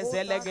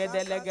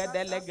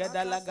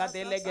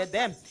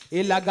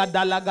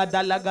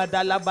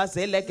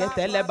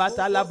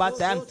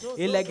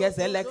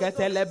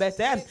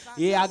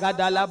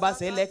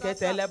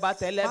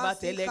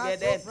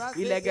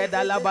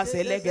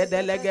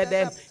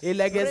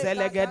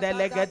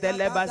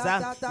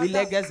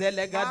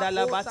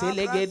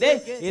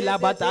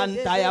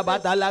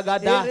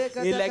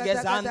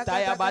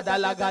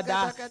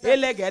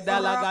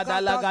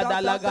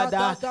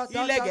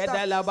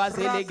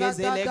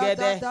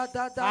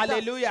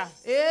 Hallelujah.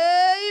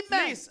 Amen.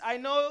 Please, I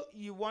know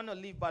you want to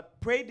leave, but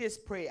pray this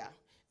prayer.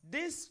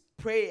 This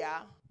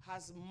prayer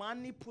has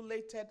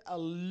manipulated a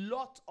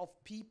lot of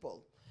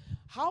people.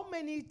 How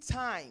many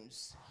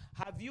times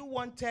have you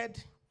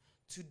wanted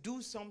to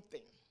do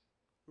something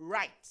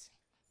right?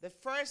 The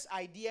first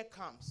idea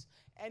comes,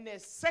 and the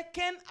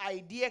second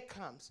idea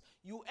comes.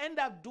 You end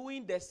up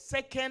doing the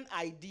second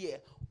idea,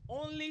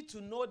 only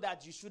to know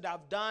that you should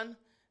have done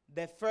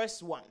the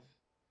first one.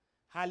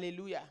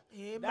 Hallelujah.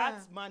 Amen.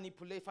 That's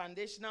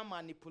foundational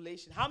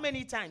manipulation. How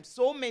many times?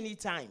 So many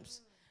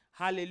times.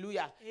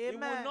 Hallelujah. Amen. It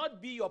will not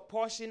be your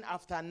portion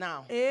after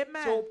now.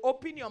 Amen. So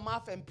open your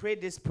mouth and pray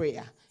this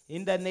prayer.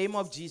 In the name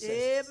of Jesus.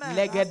 Amen.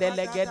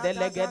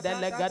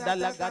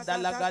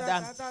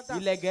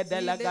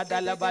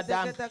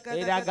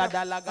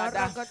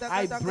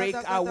 I break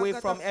away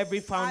from every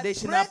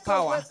foundational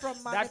power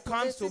that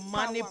comes to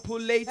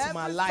manipulate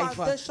my life,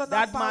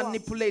 that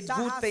manipulates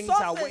good things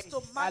away.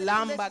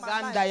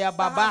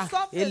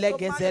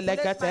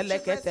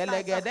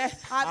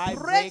 I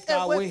break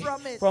away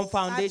from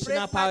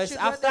foundational powers.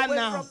 After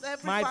now,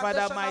 my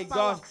Father, my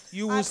God,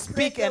 you will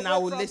speak and I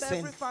will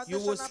listen. You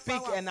will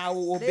speak and I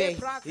will obey.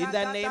 In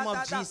the name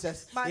of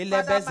Jesus. In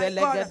Jesus'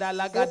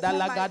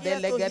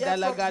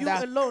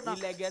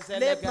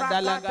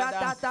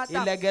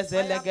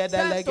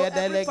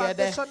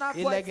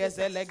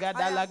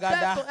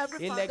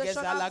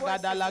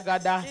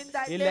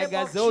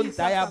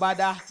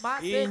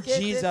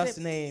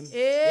 name.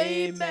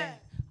 Amen.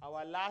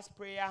 Our last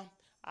prayer,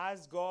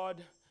 ask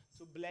God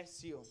to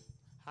bless you.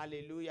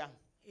 Hallelujah.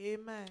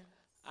 Amen.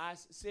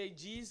 Say,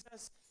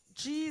 Jesus,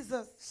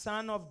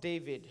 Son of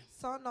David,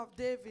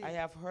 I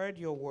have heard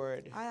your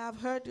word. I have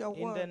heard your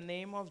word. In the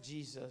name of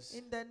Jesus.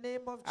 In the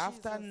name of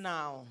Jesus. After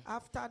now,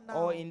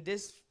 or in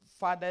this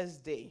Father's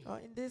Day,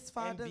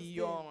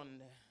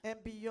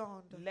 and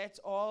beyond, let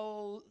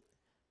all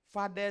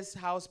Father's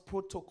house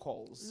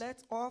protocols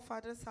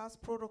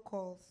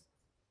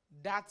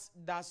that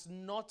does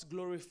not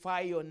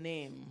glorify your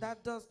name,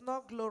 that does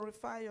not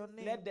glorify your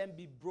name, let them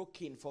be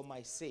broken for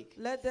my sake.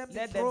 let them be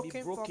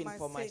broken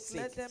for my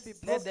sake.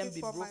 Let them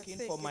be broken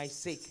for my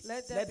sake.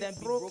 Let them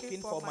be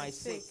broken for my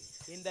sake.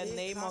 In the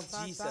name of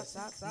Jesus.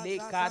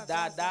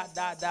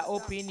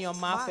 Open your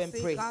mouth and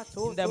pray.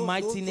 In the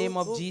mighty name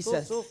of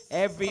Jesus.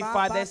 Every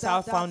Father's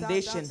House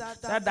foundation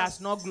that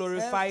does not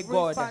glorify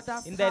God,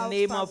 in the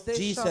name of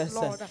Jesus,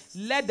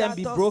 let them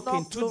be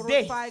broken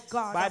today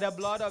by the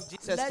blood of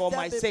Jesus for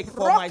my sake,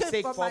 for my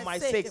sake, for my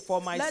sake,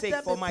 for my sake,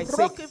 for my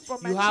sake.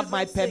 You have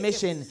my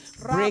permission.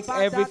 Break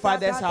every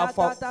Father's House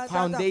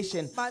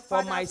foundation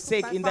for my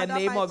sake in the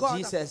name of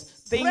Jesus.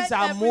 Things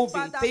are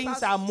moving.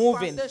 Things are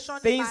moving.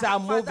 Things are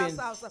moving.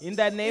 In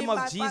the name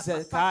of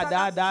Jesus.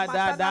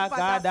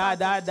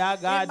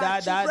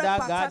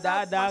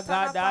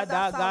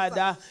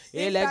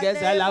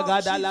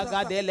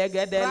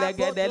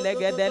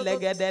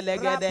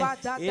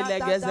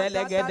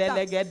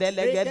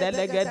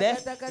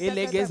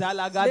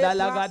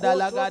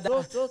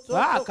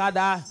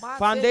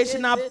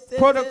 Foundational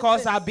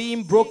protocols are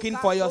being broken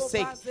for your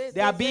sake.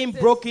 They are being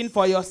broken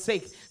for your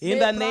sake. In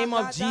the name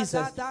of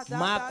Jesus.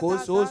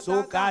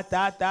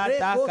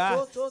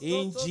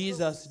 In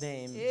Jesus'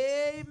 name.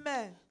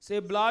 Amen. Say,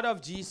 blood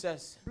of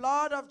Jesus.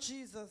 Blood of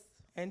Jesus.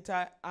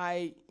 Enter.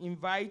 I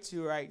invite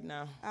you right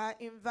now. I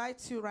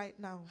invite you right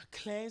now.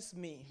 Cleanse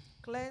me.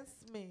 Cleanse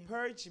me.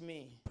 Purge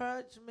me.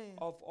 Purge me.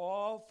 Of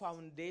all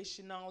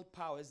foundational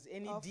powers.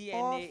 Any of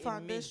DNA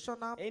in me.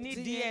 Any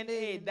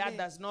DNA that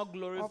does not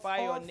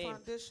glorify your name.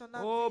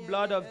 Oh,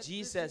 blood of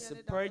Jesus.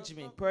 Purge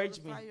me.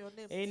 Purge me.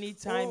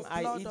 Anytime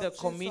I eat the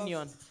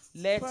communion,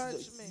 let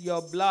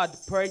your blood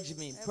purge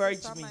me.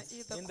 Purge me.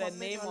 In the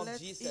name of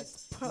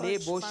Jesus.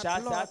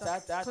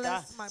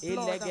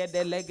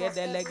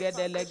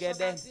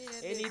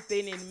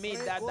 Anything in me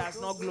that does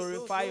not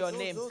glorify your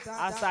name,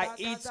 as I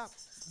eat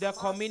the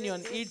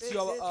communion, eat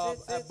your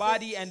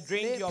body and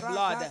drink your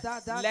blood,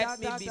 let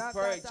me be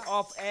purged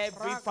of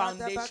every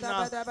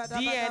foundational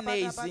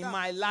DNAs in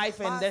my life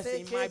and this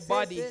in my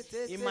body,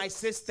 in my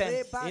system,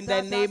 in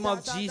the name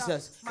of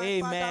Jesus.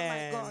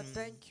 Amen.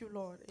 Thank you,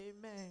 Lord.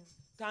 Amen.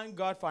 Thank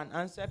God for an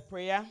answered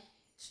prayer.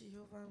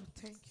 Jehovah, we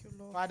thank you,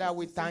 Lord. Father,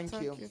 we thank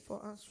you. Thank you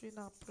for answering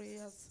our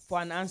prayers.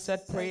 For an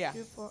answered prayer. Thank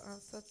you for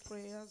answered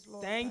prayers,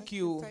 Lord. Thank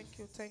you. Thank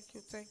you, thank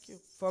you, thank you.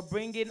 For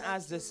bringing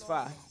us this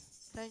far.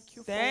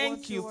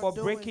 Thank you for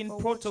breaking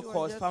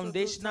protocols,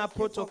 foundational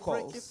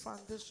protocols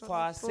for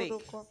our sake.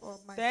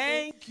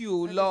 Thank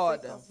you,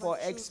 Lord, for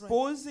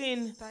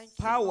exposing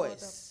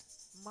powers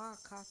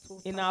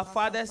in our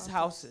Father's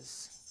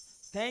houses.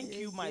 Thank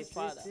you, my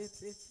Father.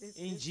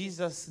 In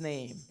Jesus'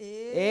 name.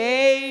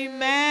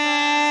 Amen.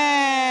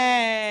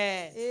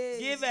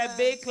 Give a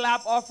big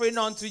clap offering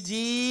unto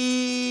Jesus.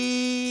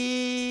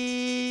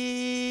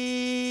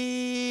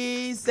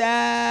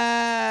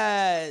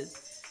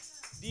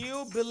 Do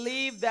you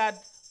believe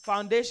that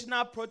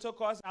foundational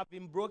protocols have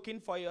been broken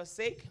for your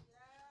sake?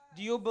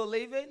 Do you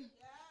believe it?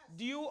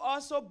 Do you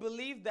also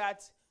believe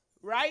that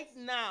right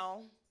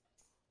now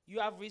you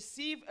have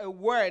received a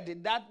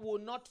word that will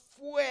not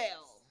fuel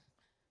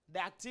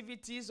the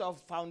activities of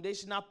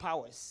foundational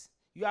powers?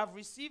 You have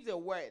received a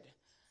word.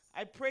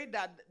 I pray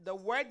that the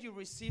word you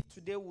received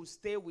today will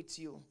stay with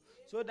you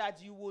so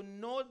that you will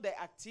know the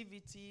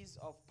activities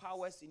of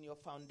powers in your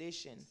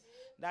foundation,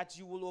 that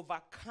you will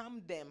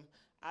overcome them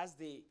as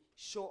they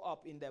show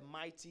up in the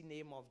mighty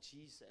name of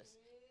Jesus.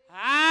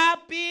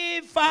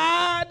 Happy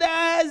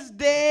Father's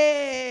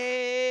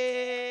Day!